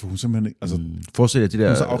langs væggen, for hun simpelthen ikke... Altså, forestil dig det der...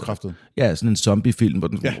 Hun er så afkræftet. Ja, sådan en zombie-film, hvor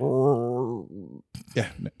den...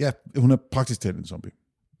 Ja, hun er praktisk talt en zombie.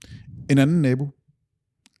 En anden nabo,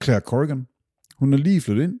 Claire Corrigan, hun er lige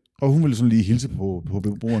flyttet ind, og hun vil sådan lige hilse på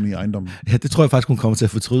beboerne i ejendommen. Ja, det tror jeg faktisk, hun kommer til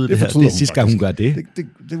at fortryde det her. Det er sidste gang, hun gør det.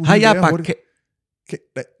 Har jeg bare...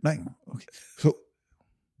 Nej, okay. Så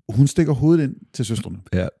hun stikker hovedet ind til søstrene.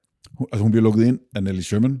 Ja. Hun bliver lukket ind af Nellie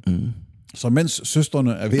Sherman. Så mens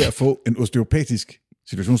søstrene er ved at få en osteopatisk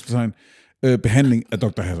situationstegn behandling af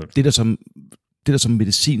Dr. Hazzard. Det der som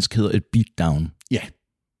medicinsk hedder et beatdown. Ja,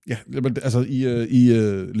 altså i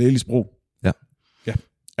lægelig sprog. Ja. Ja,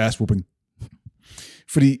 ass-whooping.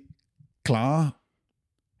 Fordi Clara,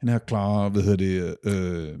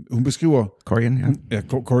 hun beskriver...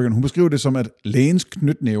 Corrigan, hun beskriver det som, at lægens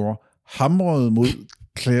knytnæver hamrede mod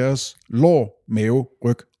Claires lår, mave,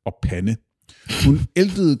 ryg og pande. Hun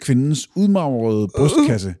æltede kvindens udmagrede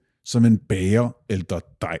brystkasse som en bager ælter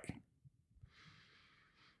dej.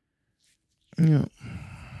 Ja.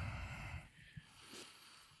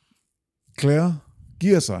 Claire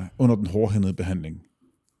giver sig under den hårdhændede behandling,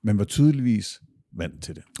 men var tydeligvis vant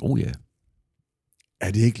til det. Ja.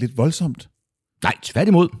 Er det ikke lidt voldsomt? Nej,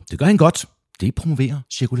 tværtimod. Det gør hende godt. Det promoverer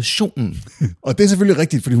cirkulationen. Og det er selvfølgelig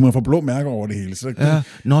rigtigt, fordi hun har fået blå mærker over det hele. Så ja,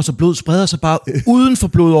 når så blod spreder sig bare uden for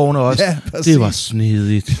blodårene også. Ja, det var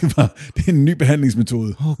snedigt. Det er en ny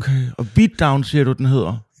behandlingsmetode. Okay, og beatdown siger du, den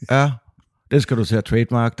hedder. Ja, det skal du til at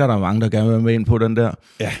trademark. Der er mange, der gerne vil være med ind på den der.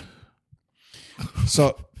 Ja.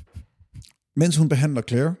 Så mens hun behandler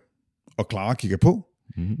Claire, og Clara kigger på,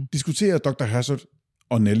 diskuterer Dr. Hazzard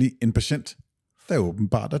og Nellie en patient, der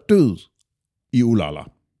åbenbart er død i Ulala.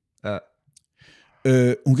 Ja.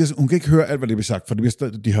 Hun kan ikke høre alt, hvad det bliver sagt, for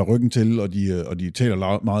de har ryggen til, og de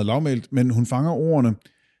taler meget lavmælt, men hun fanger ordene,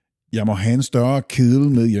 jeg må have en større kedel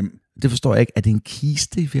med hjem. Det forstår jeg ikke. Er det en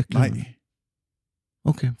kiste i virkeligheden? Nej.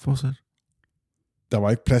 Okay, fortsæt. Der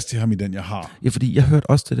var ikke plads til ham i den, jeg har. Ja, fordi jeg hørte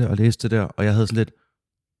også det der og læste det der, og jeg havde sådan lidt...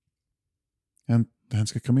 Han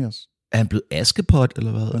skal kremeres. Er han blevet askepot,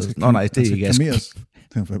 eller hvad? Nej, det er ikke kremeres.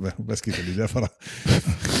 Hvad skete der lige der for dig?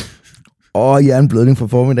 Hjerneblødning fra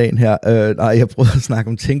formiddagen her. Nej, jeg prøvede at snakke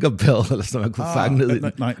om Tinkerbell, eller så man kunne fange ned i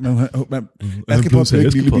den. Nej, askepot er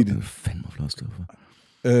ikke lille bitte. Hvad fanden var flot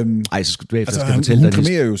for? Så skulle du efter, skal hun fortælle dig... Hun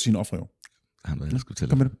kremerer jo sin ofre. Kom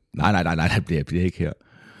med det. Nej, det bliver ikke her.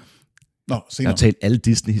 Nå, senere. Jeg har talt alle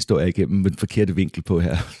Disney-historier igennem med den forkerte vinkel på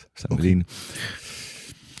her. Okay.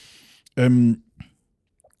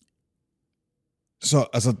 Så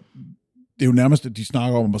altså, det er jo nærmest, at de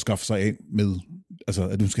snakker om at skaffe sig af med, altså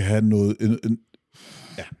at hun skal have noget,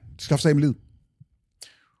 skaffe sig af med livet.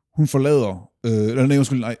 Hun forlader,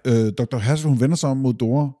 Dr. Hazzard, hun vender sig om mod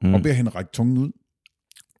Dora, og beder hende række tungen ud.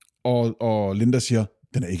 Og Linda siger,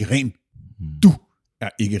 den er ikke ren. Du er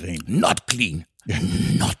ikke ren. Not clean. Ja,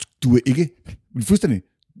 du er ikke, fuldstændig,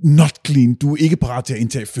 not clean. Du er ikke parat til at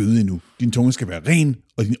indtage føde endnu. Din tunge skal være ren,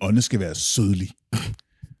 og din ånde skal være sødlig.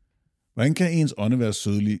 Hvordan kan ens ånde være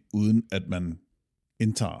sødlig, uden at man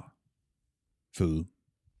indtager føde?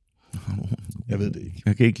 Jeg ved det ikke.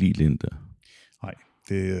 Jeg kan ikke lide Linda. Nej,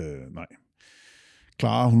 nej.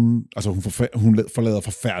 Clara, hun forlader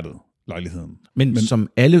forfærdet lejligheden. Men som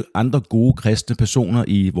alle andre gode kristne personer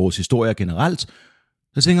i vores historie generelt,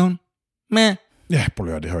 så tænker hun, meh. Ja, prøv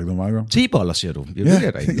at høre, det har ikke noget meget at gøre. 10 boller, siger du. Ja,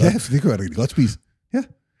 det kan jeg da ikke godt spise. Ja.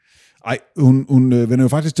 Ej, hun vender jo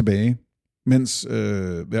faktisk tilbage, mens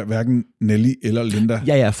hverken Nelly eller Linda...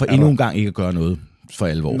 Ja, for endnu en gang ikke at gøre noget for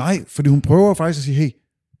alvor. Nej, fordi hun prøver faktisk at sige, hey,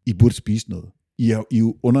 I burde spise noget. I er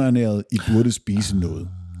jo underernæret, I burde spise noget.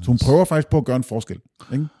 Så hun prøver faktisk på at gøre en forskel.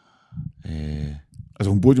 Ikke? Altså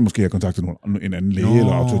hun burde jo måske have kontaktet en anden læge,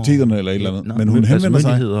 eller autoriteterne, eller et eller andet. Men hun henvender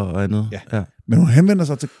sig... Og andet. Ja. Men hun henvender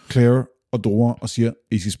sig til Claire og Dora og siger, at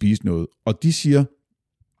I skal spise noget. Og de siger,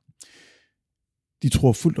 de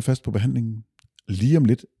tror fuldt og fast på behandlingen. Lige om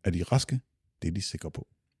lidt er de raske. Det er de sikre på.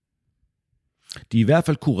 De er i hvert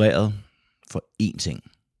fald kureret for én ting.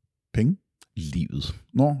 Penge? Livet.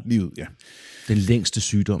 Livet, ja. Den længste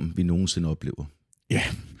sygdom, vi nogensinde oplever. Ja.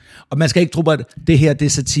 Og man skal ikke tro på, at det her, det er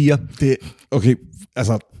satire. Okay,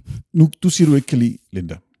 altså, nu du siger, du ikke kan lide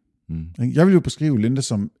Linda. Jeg vil jo beskrive Linda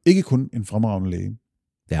som ikke kun en fremragende læge.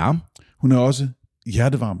 Ja. Hun er også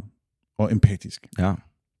hjertevarm og empatisk. Ja.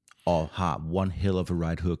 Og har one hell of a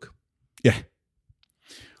right hook. Ja.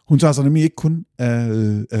 Hun tager sig nemlig ikke kun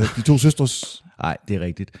af de to søstres... Nej, det er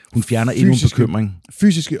rigtigt. Hun fjerner endnu en bekymring.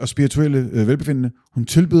 Fysiske og spirituelle velbefindende. Hun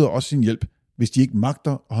tilbyder også sin hjælp, hvis de ikke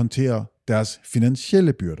magter at håndtere deres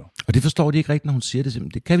finansielle byrder. Og det forstår de ikke rigtigt, når hun siger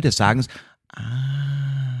det. Det kan vi da sagtens.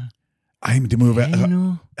 Ej, men det må jo være...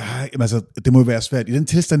 Altså, det må jo være svært. I den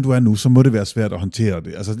tilstand, du er nu, så må det være svært at håndtere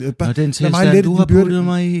det. Altså, den tilstand, du har puttet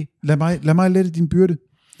mig i. Lad mig lette din byrde.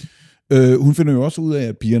 Hun finder jo også ud af,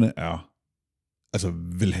 at pigerne er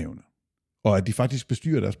velhavende. Og at de faktisk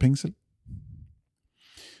bestyrer deres penge selv.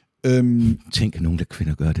 Tænk, at nogle af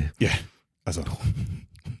kvinder gør det. Ja, altså...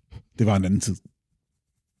 Det var en anden tid.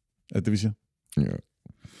 Er det, vi siger? Ja.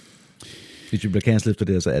 Hvis vi bliver cancelled efter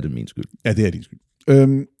det, så er det min skyld. Ja, det er din skyld.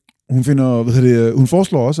 Hun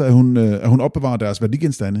foreslår også, at hun opbevarer deres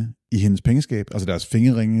værdigenstande i hendes pengeskab, altså deres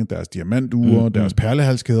fingerringe, deres diamanture, deres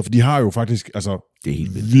perlehalskæder, for de har jo faktisk det er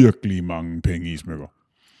helt virkelig mange penge i smykker.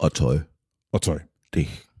 Og tøj. Det.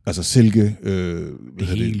 Altså silke,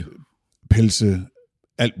 pelse,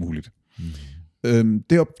 alt muligt.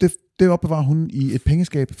 Det opbevarer hun i et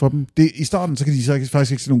pengeskab for dem. I starten så kan de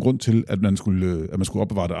faktisk ikke se nogen grund til, at man skulle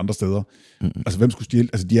opbevare det andre steder. Altså hvem skulle stjæle?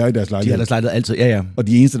 Altså de er i deres lejlighed. De er i deres lejlighed altid, ja. Og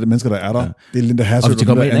de eneste mennesker, der er der, det er Linda Hazzard,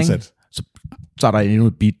 og der er ansat. Så er der endnu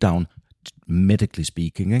et beatdown, medically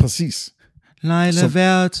speaking, ikke? Præcis. Nej, lad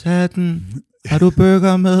være at tage den. Har du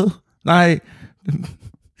burger med? Nej.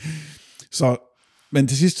 Men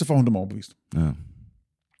til sidst så får hun dem overbevist. Ja.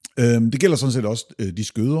 Det gælder sådan set også de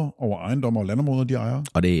skøder over ejendommer og landområder, de ejer.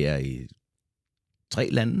 Og det er i 3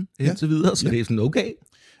 lande indtil videre, så det er sådan okay.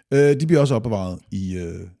 De bliver også opbevaret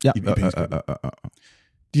i pengeskabet.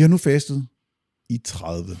 De har nu fastet i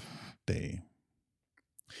 30 dage.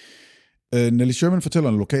 Nelly Sherman fortæller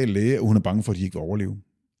en lokal læge, at hun er bange for, at de ikke vil overleve.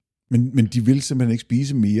 Men de vil simpelthen ikke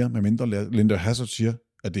spise mere, medmindre Linda Hazzard siger,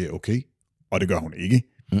 at det er okay. Og det gør hun ikke.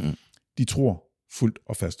 Mm-hmm. De tror fuldt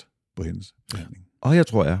og fast på hendes behandling. Og jeg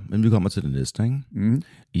tror, men vi kommer til det næste, ikke? Mm.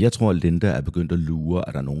 Jeg tror, at Linda er begyndt at lure,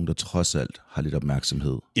 at der er nogen, der trods alt har lidt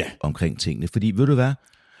opmærksomhed omkring tingene. Fordi, ved du hvad?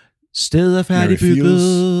 Stedet er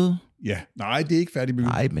færdigbygget. Ja, nej, det er ikke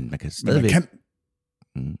færdigbygget. Nej, men man kan stadigvæk...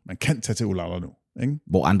 Man kan tage til Olala nu, ikke?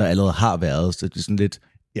 Hvor andre allerede har været, så det er sådan lidt...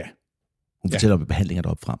 Ja. Hun fortæller om behandlinger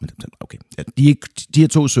deroppe fra, men okay. Ja, de er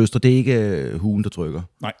 2 søstre, det er ikke huen, der trykker.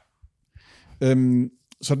 Nej.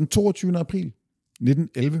 Så den 22. april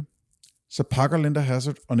 1911, så pakker Linda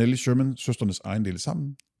Hazzard og Nelly Sherman søsternes ejendele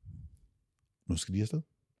sammen. Nu skal de afsted.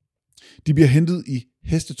 De bliver hentet i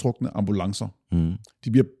hestetrukne ambulancer. Mm.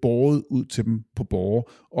 De bliver båret ud til dem på borge.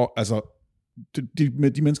 Og altså,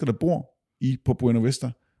 de mennesker, der bor på Buena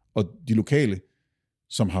Vista, og de lokale,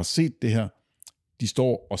 som har set det her, de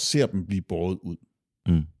står og ser dem blive båret ud.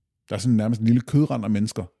 Mm. Der er sådan nærmest en lille kødrand af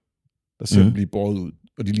mennesker, der ser dem blive båret ud.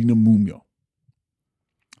 Og de ligner mumier.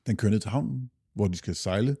 Den kører ned til havnen, hvor de skal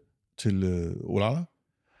sejle til Olala.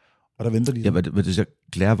 Og der venter de. Ja, hvad det så?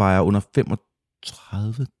 Claire vejer under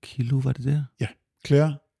 35 kilo, var det der? Ja,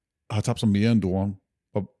 Claire har tabt sig mere end Dora.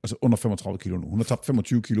 Altså under 35 kilo nu. Hun har tabt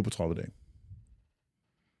 25 kilo på 30 dage.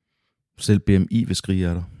 Selv BMI vil skrige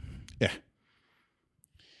af dig. Ja.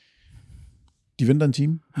 De venter en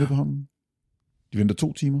time nede på havnen. De venter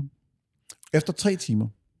 2 timer. Efter 3 timer,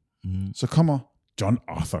 så kommer John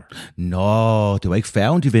Arthur. Nå, det var ikke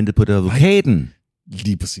færgen, de ventede på, det var advokaten. Nej,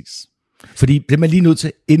 lige præcis. Fordi det er man lige nødt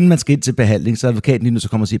til, inden man skal ind til behandling, så er advokaten lige nødt til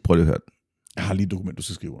at komme og sige, prøv lige at høre. Jeg har lige et dokument, du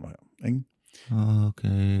skal skrive under her. Ikke?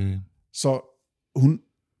 Okay. Så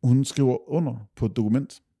hun skriver under på et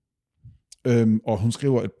dokument, Og hun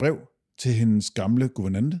skriver et brev til hendes gamle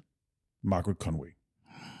guvernante, Margaret Conway.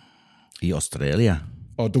 I Australien.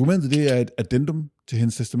 Og dokumentet, det er et addendum til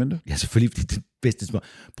hendes testamente. Ja, selvfølgelig, det er det bedste.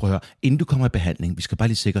 Prøv at høre, inden du kommer i behandling, vi skal bare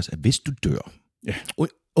lige sikre os, at hvis du dør,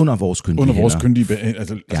 under vores kyndige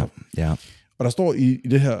hænder. Ja. Og der står i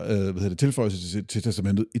det her tilføjelse til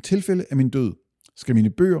testamentet, i tilfælde af min død, skal mine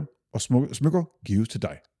bøger og smykker gives til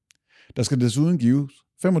dig. Der skal desuden gives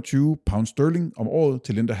 25 pounds sterling om året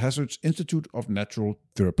til Linda Hazzard's Institute of Natural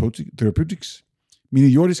Therapeutics. Mine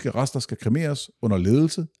jordiske rester skal kremeres under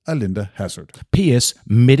ledelse af Linda Hazzard. P.S.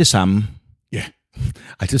 med det samme. Ja.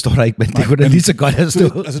 Ej, det står der ikke, men det kunne da lige så godt have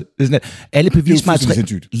stået. Altså, alle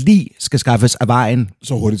bevismaterialer lige skal skaffes af vejen.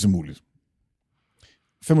 Så hurtigt som muligt.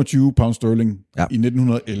 25 pounds sterling i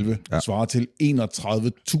 1911 svarer til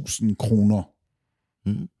 31.000 kroner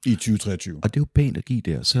i 2023. Og det er jo pænt at give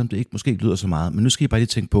der, selvom det ikke måske lyder så meget. Men nu skal I bare lige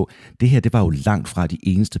tænke på, det her, det var jo langt fra de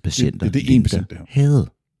eneste patienter. Det er 1%, det her.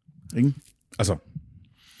 Havde. Ikke? Altså,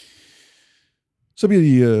 så bliver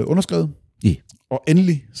de underskrevet, og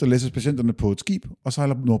endelig så læses patienterne på et skib, og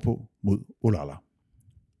sejler nordpå mod Olalla.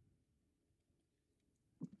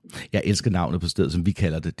 Jeg elsker navnet på stedet, som vi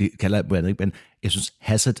kalder det. Det kalder jeg på andet, men jeg synes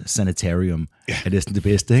Hazzard Sanitarium er næsten det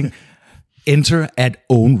bedste, ikke? Enter at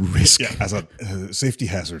own risk. Ja, altså safety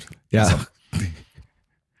hazard. Ja. Altså,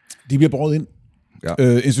 de bliver båret ind.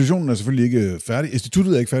 Ja. Institutionen er selvfølgelig ikke færdig.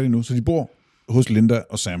 Instituttet er ikke færdig nu, så de bor hos Linda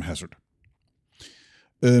og Sam Hazzard.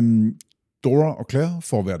 Dora og Claire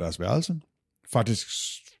får hver deres værelse. Faktisk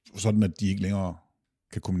sådan, at de ikke længere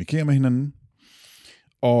kan kommunikere med hinanden.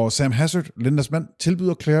 Og Sam Hazzard, Lindas mand,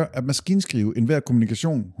 tilbyder Claire at maskinskrive enhver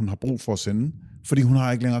kommunikation, hun har brug for at sende, fordi hun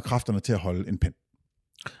har ikke længere kræfterne til at holde en pen.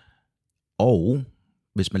 Og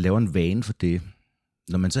hvis man laver en vane for det,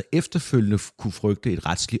 når man så efterfølgende kunne frygte et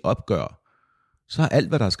retsligt opgør, så er alt,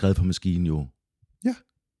 hvad der er skrevet på maskinen jo. Ja,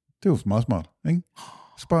 det er jo meget smart, ikke?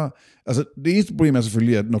 Så bare, altså, det eneste problem er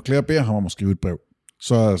selvfølgelig, at når Claire beder ham om at skrive et brev,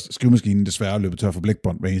 så er skrivemaskinen desværre løbet tør for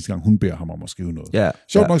blækbånd, hver eneste gang hun beder ham om at skrive noget. Ja,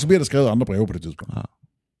 sjovt nok, så bliver der skrevet andre breve på det tidspunkt. Ja.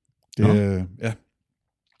 Det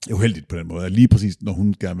er uheldigt på den måde. Lige præcis, når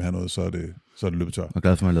hun gerne vil have noget, så er det løbet tør. Jeg er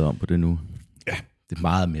glad for, at man lavet om på det nu. Ja. Det er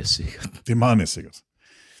meget mere sikkert. Det er meget mere sikkert.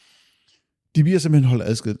 De bliver simpelthen holdt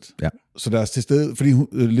adskilt. Ja. Så fordi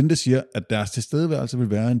Linda siger, at deres tilstedeværelse vil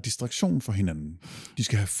være en distraktion for hinanden. De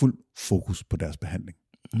skal have fuld fokus på deres behandling.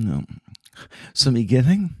 Ja. Som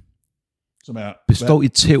igen, ikke? Som er består i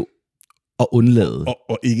tæv og undlade.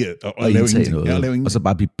 Og ikke og lave ingenting. Noget. Lave og så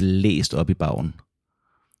bare blive blæst op i bagen.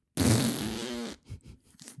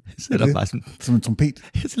 Så der bare sådan, som en trompet.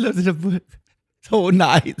 Så laver det der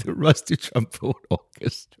nej, The Rusty Trombone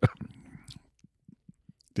Orchestra.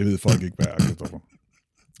 Det ved folk ikke, hvad er, Kristoffer.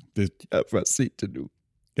 Jeg har først set det nu.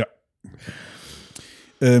 Ja.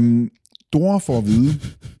 Dora får at vide,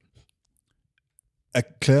 at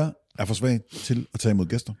Claire er for svag til at tage imod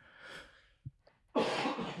gæster.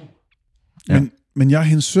 Ja. Men jeg er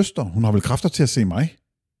hendes søster. Hun har vel kræfter til at se mig?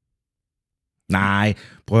 Nej,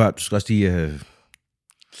 prøv at høre, du skal også lige...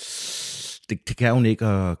 Det kan hun ikke,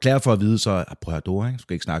 og Claire for at vide, så prøv at høre, Dora, ikke? Du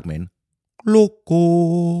skal ikke snakke med hende.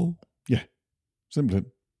 Logo! Ja, simpelthen.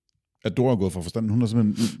 At Dora er gået for forstanden.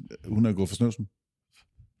 Hun er gået for snøvsen.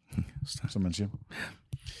 Som man siger.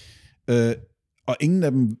 Og ingen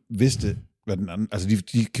af dem vidste, hvad den anden... Altså,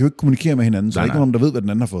 de kan jo ikke kommunikere med hinanden, så der er ikke nogen, der ved, hvad den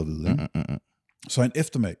anden har fået at vide. Ikke? Så en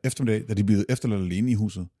eftermiddag, da de bliver efterladt alene i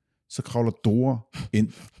huset, så kravler Dora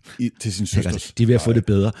ind til sin søsters... De er ved at få det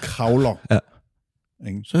bedre. Kravler. Ja.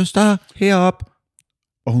 Søster, herop.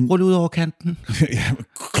 Og hun ruller ud over kanten. Ja,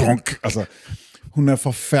 klonk. Altså, hun er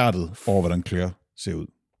forfærdet over, hvordan Claire ser ud.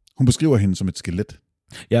 Hun beskriver hende som et skelet.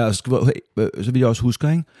 Ja, og så vil jeg også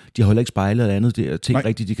huske, ikke? De har heller ikke spejlet eller andet. Det er ting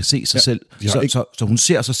rigtigt, de kan se sig selv. Så hun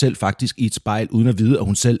ser sig selv faktisk i et spejl, uden at vide, at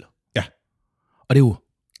hun selv... Ja. Og det er jo...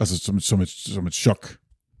 Altså som et chok.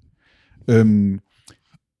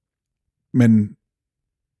 Men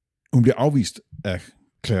hun bliver afvist af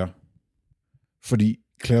Claire, fordi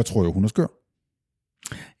Claire tror jo, hun er skør.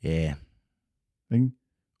 Ja. Ikke?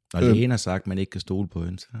 Og lægen har sagt, at man ikke kan stole på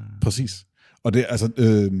hende. Så... Præcis. Og det, altså,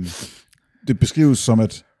 det beskrives som,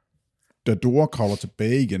 at da Dora kravler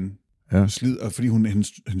tilbage igen, slider, fordi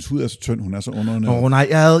hendes hud er så tynd, hun er så underernæret. Nej,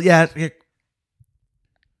 jeg...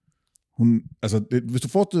 Hun, altså, hvis du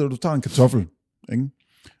forestiller dig, at du tager en kartoffel, ikke?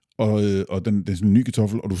 Og det er sådan en ny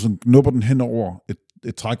kartoffel, og du sådan nupper den hen over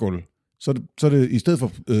et trægulv, så er det i stedet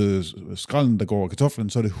for skralden, der går over kartoflen,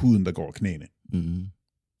 så er det huden, der går over knæene. Mm.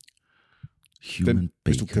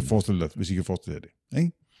 Hvis I kan forestille jer det.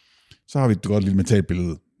 Ikke? Så har vi et godt lille mentalt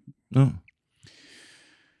billede. Ja.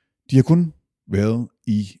 De har kun været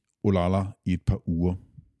i Olalla i et par uger.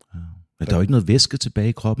 Men der er jo ikke noget væske tilbage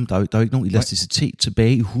i kroppen. Der er jo ikke nogen elasticitet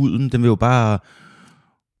tilbage i huden. Den vil jo bare...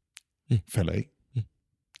 falder af.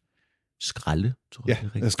 Skralde, tror jeg.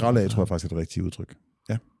 Ja, skralde af, tror jeg faktisk er det rigtige udtryk.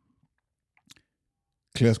 Ja.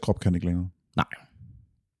 Claires krop kan ikke længere. Nej.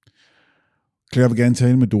 Claire vil gerne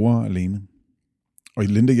tale med Dora alene. Og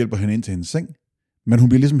Linda hjælper hende ind til hendes seng, men hun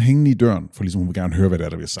bliver ligesom hængende i døren, for ligesom hun vil gerne høre, hvad der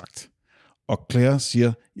bliver sagt. Og Claire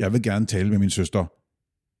siger, jeg vil gerne tale med min søster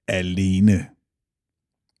alene.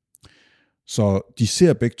 Så de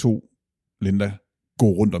ser begge to, Linda, gå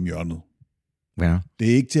rundt om hjørnet. Ja.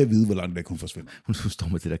 Det er ikke til at vide, hvor langt væk hun forsvinder. Hun står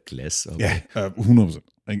med det der glas. Ja,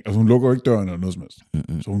 100%. Altså, hun lukker jo ikke døren eller noget som helst.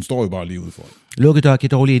 Så hun står jo bare lige ude foran. Lukket dør giver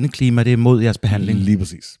dårligt indeklima, det er mod jeres behandling. Lige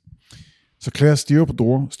præcis. Så Claire stirrer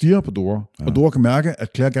på Dora, og Dora kan mærke, at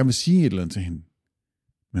Claire gerne vil sige et eller andet til hende.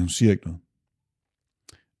 Men hun siger ikke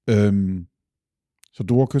noget. Så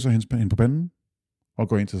Dora kysser hende på panden, og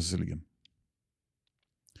går ind til sig selv igen.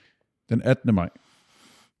 Den 18. maj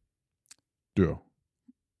dør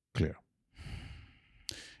Claire.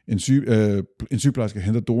 En sygeplejerske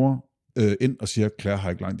henter Dora ind og siger, at Claire har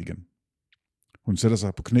ikke langt igen. Hun sætter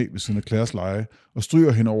sig på knæ ved siden af Claires leje, og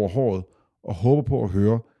stryger hende over håret, og håber på at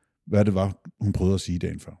høre, hvad det var, hun prøvede at sige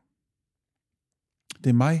dagen før. Det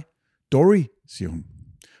er mig, Dory, siger hun.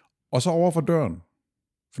 Og så over for døren,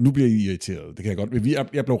 for nu bliver I irriteret, det kan jeg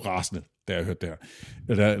godt. Jeg blev rasende, da jeg hørte det her.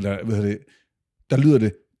 Der lyder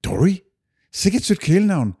det, Dory? Sikkert sødt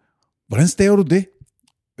kælenavn. Hvordan staver du det?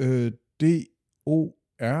 D-O-R-I-E.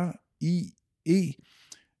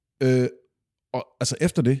 Og altså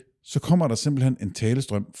efter det, så kommer der simpelthen en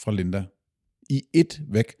talestrøm fra Linda. I et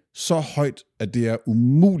væk, så højt, at det er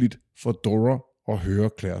umuligt for Dora at høre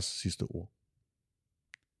Claires sidste ord.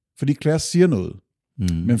 Fordi Claire siger noget,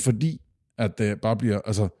 men fordi at det bare bliver,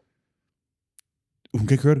 altså, hun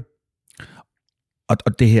kan ikke høre det.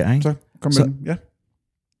 Og det her, ikke? Så kom med den, ja.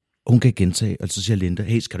 Hun kan gentage, og så siger Linda,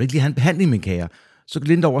 hey, skal du ikke lige have en behandling, min kære? Så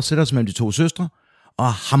Linda oversætter sig mellem de to søstre,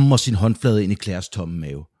 og hammer sin håndflade ind i Claires tomme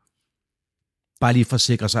mave. Bare lige for at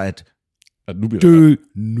sikre sig, at nu bliver dø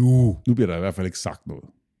nu. Nu bliver der i hvert fald ikke sagt noget.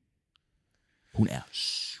 Hun er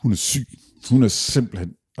syg. Hun er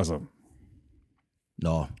simpelthen, altså...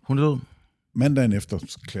 Hun er død. Mandagen efter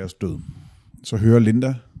Claires død, så hører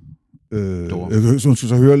Linda... Dora.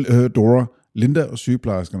 Så hører Dora, Linda og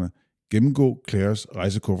sygeplejerskerne gennemgå Claires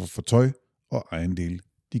rejsekuffer for tøj og ejendel,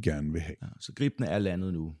 de gerne vil have. Ja, så gribene er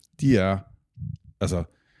landet nu. De er... Altså...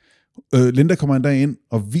 Linda kommer en dag ind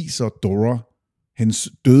og viser Dora hendes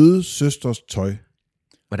døde søsters tøj.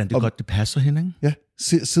 Hvordan det godt det passer hende, ikke? Ja,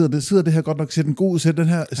 sidder det her godt nok? Ser den god ud? Ser den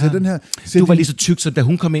her? Du var lige så tyk, så da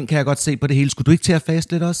hun kom ind, kan jeg godt se på det hele. Skulle du ikke til at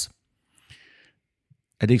faste lidt også?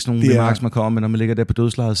 Er det ikke sådan nogle remarks, man kommer med, når man ligger der på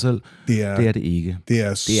dødslejet selv? Det er det ikke. Det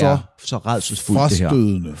er så rædselsfuldt, det her.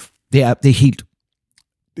 Frastødende. Det er helt...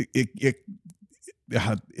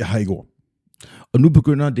 Jeg har ikke ord. Og nu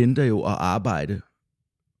begynder Linda jo at arbejde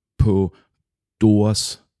på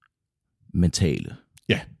Doras mentale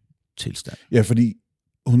tilstand. Ja, fordi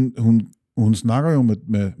hun snakker jo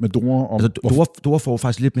med Dora om... Altså, Dora får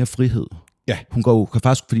faktisk lidt mere frihed. Ja. Hun går kan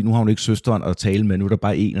faktisk, fordi nu har hun ikke søsteren at tale med, nu er der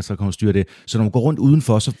bare en, og så kan hun styre det. Så når hun går rundt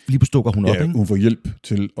udenfor, så lige pludselig dukker hun op, ikke? Hun får hjælp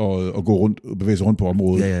til at gå rundt og bevæge sig rundt på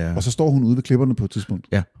området. Ja. Og så står hun ude ved klipperne på et tidspunkt.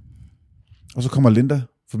 Ja. Og så kommer Linda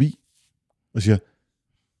forbi og siger,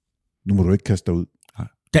 nu må du ikke kaste dig ud.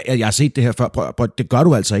 Jeg har set det her før. Det gør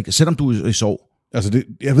du altså ikke, selvom du er i sorg. Altså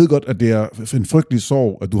jeg ved godt, at det er en frygtelig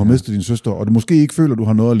sorg, at du har mistet din søster, og du måske ikke føler, at du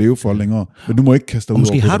har noget at leve for længere, men du må ikke kaste dig ud.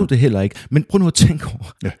 Måske har du det heller ikke, men prøv nu at tænke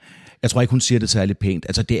over. Ja. Jeg tror ikke, hun siger det særlig pænt.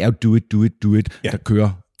 Altså, det er jo do it, der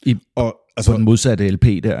kører på den modsatte LP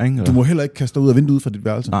der, ikke? Du må heller ikke kaste dig ud af vinduet fra dit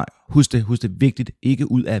værelse. Nej, husk det. Vigtigt.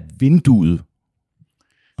 Ikke ud af vinduet.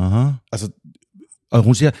 Aha. Altså, og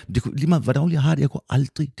hun siger, lige meget, hvor dårligt jeg har det, jeg kunne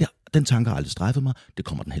aldrig... Den tanke har aldrig strejfet mig. Det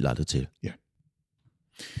kommer den heller aldrig til. Ja.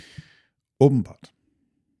 Åbenbart.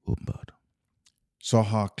 Så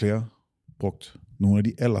har Claire brugt nogle af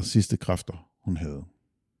de aller sidste kræfter, hun havde.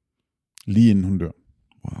 Lige inden hun dør.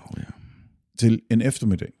 Wow, ja. Til en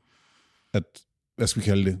eftermiddag. At, hvad skal vi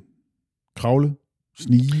kalde det? Kravle?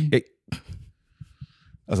 Snige? Ja.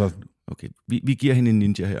 Altså... Okay, vi giver hende en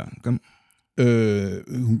ninja her. Kom.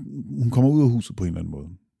 Hun kommer ud af huset på en eller anden måde.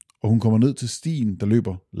 Og hun kommer ned til stien, der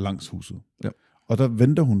løber langs huset. Ja. Og der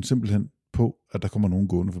venter hun simpelthen på, at der kommer nogen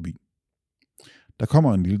gående forbi. Der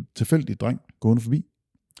kommer en lille tilfældig dreng gående forbi,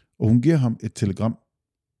 og hun giver ham et telegram,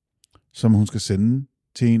 som hun skal sende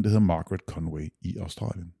til en, der hedder Margaret Conway i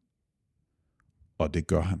Australien. Og det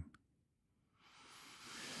gør han.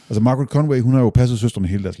 Altså Margaret Conway, hun har jo passet søstrene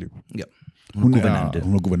hele deres liv. Ja. Hun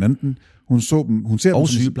er guvernanten. Hun ser dem og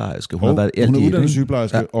sygeplejerske. Hun er uddannet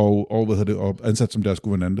sygeplejerske og ansat som deres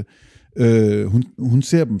guvernante. Hun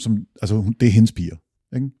ser dem som, altså det er hendes piger.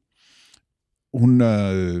 Ikke? Hun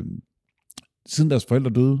siden deres forældre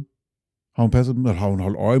døde, har hun passet dem, eller har hun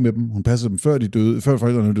holdt øje med dem. Hun passede dem før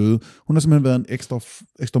forældrene døde. Hun har simpelthen været en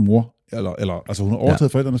ekstra mor, eller altså hun har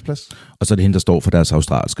overtaget forældrenes plads. Og så er det hende, der står for deres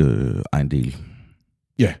australske ejendel.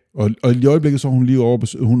 Ja, og i øjeblikket så har hun lige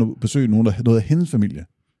hun har besøgt noget af hendes familie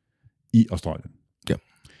i Australien. Ja.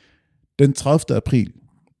 Den 30. april,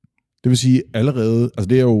 det vil sige allerede, altså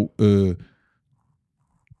det er jo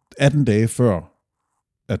 18 dage før,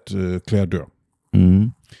 at Claire dør.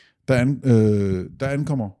 Mm. Der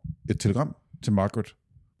ankommer et telegram til Margaret,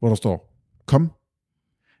 hvor der står, kom,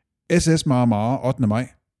 SS Mara 8. maj,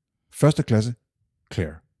 1. klasse,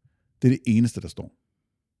 Claire. Det er det eneste, der står.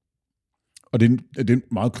 Og det er en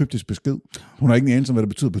meget kryptisk besked. Hun har ikke en anelse om, hvad det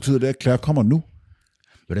betyder. Betyder det, at Claire kommer nu?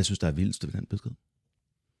 Hvad jeg synes, der er vildest ved den besked?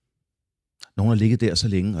 Når hun har ligget der så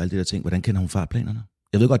længe, og alle de der ting, hvordan kender hun fartplanerne?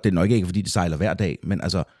 Jeg ved godt, det er nok ikke, fordi de sejler hver dag, men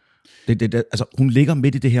altså, hun ligger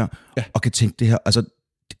midt i det her, og kan tænke det her, altså,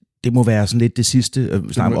 det må være sådan lidt det sidste,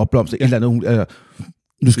 snakke om opblomster, et eller andet,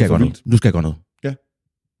 nu skal jeg gøre noget. Ja.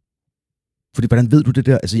 Fordi hvordan ved du det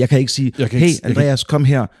der? Altså, jeg kan ikke sige, Andreas, kom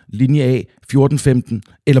her, linje A, 14.15,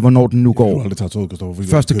 eller hvornår den nu går. Du aldrig tager toget, Christoffer.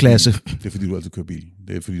 Første klasse. Det er fordi, du altid kører bil.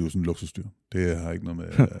 Det er fordi, du er sådan en luksusdyr. Det har ikke noget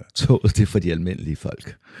med... Toget, det er for de almindelige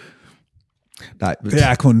folk. Nej. Det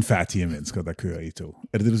er kun færdige mennesker, der kører i tog.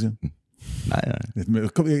 Er det det, du siger? Nej.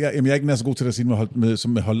 Jeg er ikke nær så god til at sige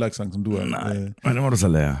med holdlaksang, som du er. Nej, men det må du så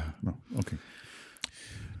lære. Nå, okay.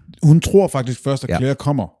 Hun tror faktisk først, at Claire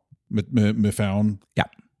kommer med færgen. Ja.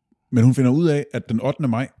 Men hun finder ud af, at den 8.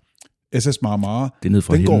 maj, SS Mara, den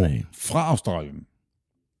går fra Australien.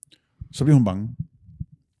 Så bliver hun bange.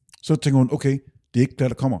 Så tænker hun, okay, det er ikke Claire,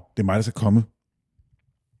 der kommer. Det er mig, der skal komme.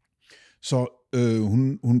 Så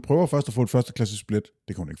hun prøver først at få et førsteklasses billet.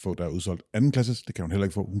 Det kan hun ikke få, der er udsolgt. Anden klasses, det kan hun heller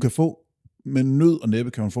ikke få. Hun kan få, med nød og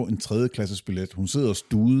næppe kan hun få en tredje klasses billet. Hun sidder og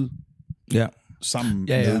stude sammen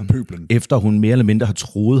med pøblen. Efter hun mere eller mindre har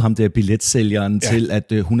troet ham der billetsælgeren til,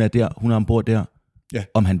 at hun er ombord der. Ja.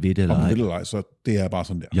 Om han ved det eller ej. Så det er bare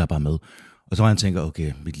sådan der. Jeg er bare med. Og så var han tænker,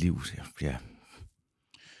 okay, mit liv, ja.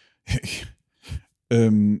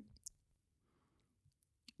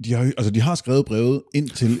 De har skrevet brevet ind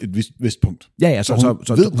til et vist punkt. Ja,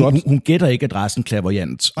 så hun gætter ikke adressen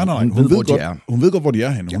clairvoyant. Nej, hun ved, hvor de er. Hun ved godt, hvor de er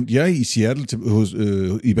henne. De er i Seattle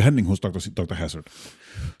i behandling hos Dr. Hazzard.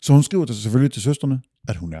 Så hun skriver selvfølgelig til søstrene,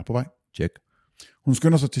 at hun er på vej. Check. Hun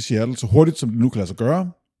skynder sig til Seattle så hurtigt, som det nu kan lade sig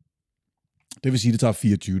gøre. Det vil sige, at det tager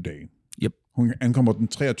 24 dage. Yep. Hun ankommer den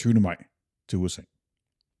 23. maj til USA.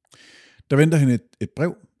 Der venter hende et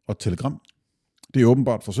brev og et telegram. Det er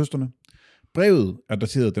åbenbart fra søstrene. Brevet er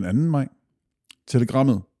dateret den 2. maj.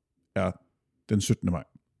 Telegrammet er den 17. maj.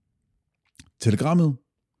 Telegrammet,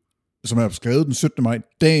 som er skrevet den 17. maj,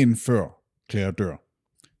 dagen før Claire dør.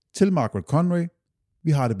 Til Margaret Conway,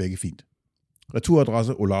 vi har det begge fint.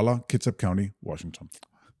 Returadresse Olalla, Kitsap County, Washington.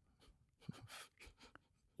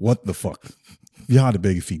 What the fuck? Vi har det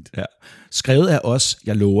begge fint. Ja. Skrevet af os,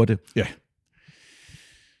 jeg lover det. Ja.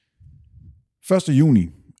 1. juni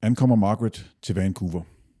ankommer Margaret til Vancouver,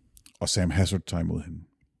 og Sam Hazzard tager imod hende.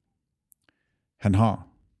 Han har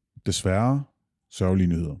desværre sørgelige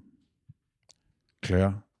nyheder.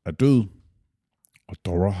 Claire er død, og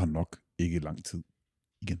Dora har nok ikke lang tid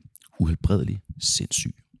igen. Uhelbredelig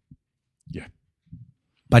sindssyg. Ja.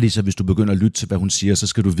 Bare lige så, hvis du begynder at lytte til, hvad hun siger, så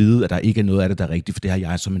skal du vide, at der ikke er noget af det, der er rigtigt, for det har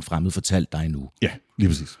jeg som en fremmed fortalt dig nu. Ja, lige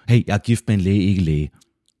præcis. Hey, jeg er gift med en læge, ikke læge.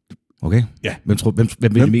 Okay? Ja.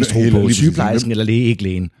 Hvem vil mest tro på? Sygeplejersken eller læge, ikke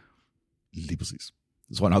lægen? Lige præcis.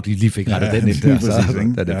 Jeg tror nok, de lige fik rettet den ind der, så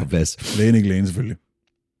er det på plads. Lægen, ikke lægen, selvfølgelig.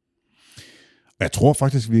 Og jeg tror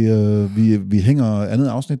faktisk, vi hænger andet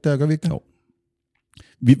afsnit der, gør vi ikke det? Jo.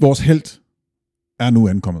 Vores helt er nu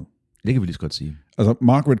ankommet. Det kan vi lige så godt sige. Altså,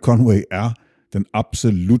 Margaret Conway er den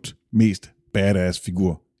absolut mest badass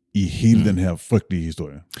figur i hele den her frygtelige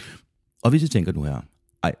historie. Og hvis I tænker nu her,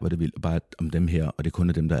 hvor det vildt, bare om dem her, og det kun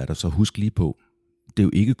er dem, der er der, så husk lige på, det er jo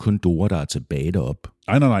ikke kun Dora, der er tilbage deroppe.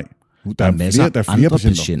 Nej. Der er masser af andre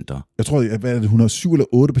patienter. Jeg tror, hvad er det, 107 eller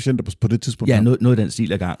 8 patienter på det tidspunkt? Ja, noget af den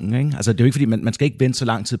stil af gangen. Ikke? Altså, det er jo ikke, fordi man skal ikke vente så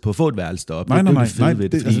lang tid på at få et værelse deroppe. Nej,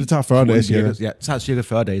 det tager 40 dage cirka. Ja, det tager cirka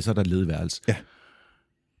 40 dage, så er der et ledigt værelse. Ja.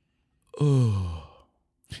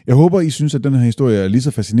 Jeg håber, I synes, at den her historie er lige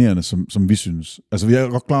så fascinerende, som vi synes. Altså, vi er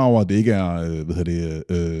godt klar over, at det ikke er,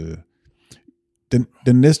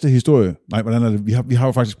 den næste historie, hvordan er det? Vi har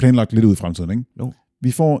jo faktisk planlagt lidt ud i fremtiden, ikke? Jo.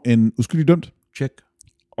 Vi får en uskyldig dømt. Check.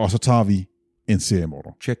 Og så tager vi en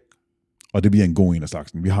seriemorder. Check. Og det bliver en god en af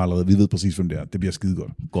slagsen. Vi ved præcis, hvem det er. Det bliver skide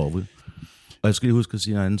godt. Går vi. Og jeg skal lige huske at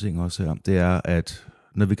sige en anden ting også her. Det er, at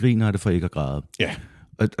når vi griner, er det for ikke at græde. Ja.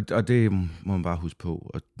 Og det må man bare huske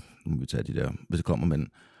på. Og nu må vi tage de der, hvis det kommer, men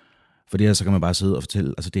for det her, så kan man bare sidde og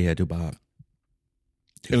fortælle, altså det her, det er jo bare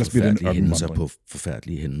ellers bliver det en hændelser på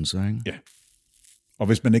forfærdelige hændelser, ikke? Ja. Og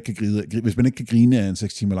hvis man ikke kan grine af en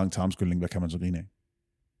 6 timer lang tarmskyldning, hvad kan man så grine af?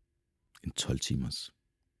 En 12 timers.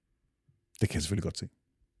 Det kan jeg selvfølgelig godt se.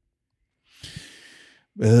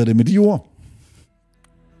 Hvad hedder det med de ord?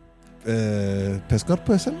 Pas godt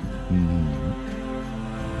på jer selv.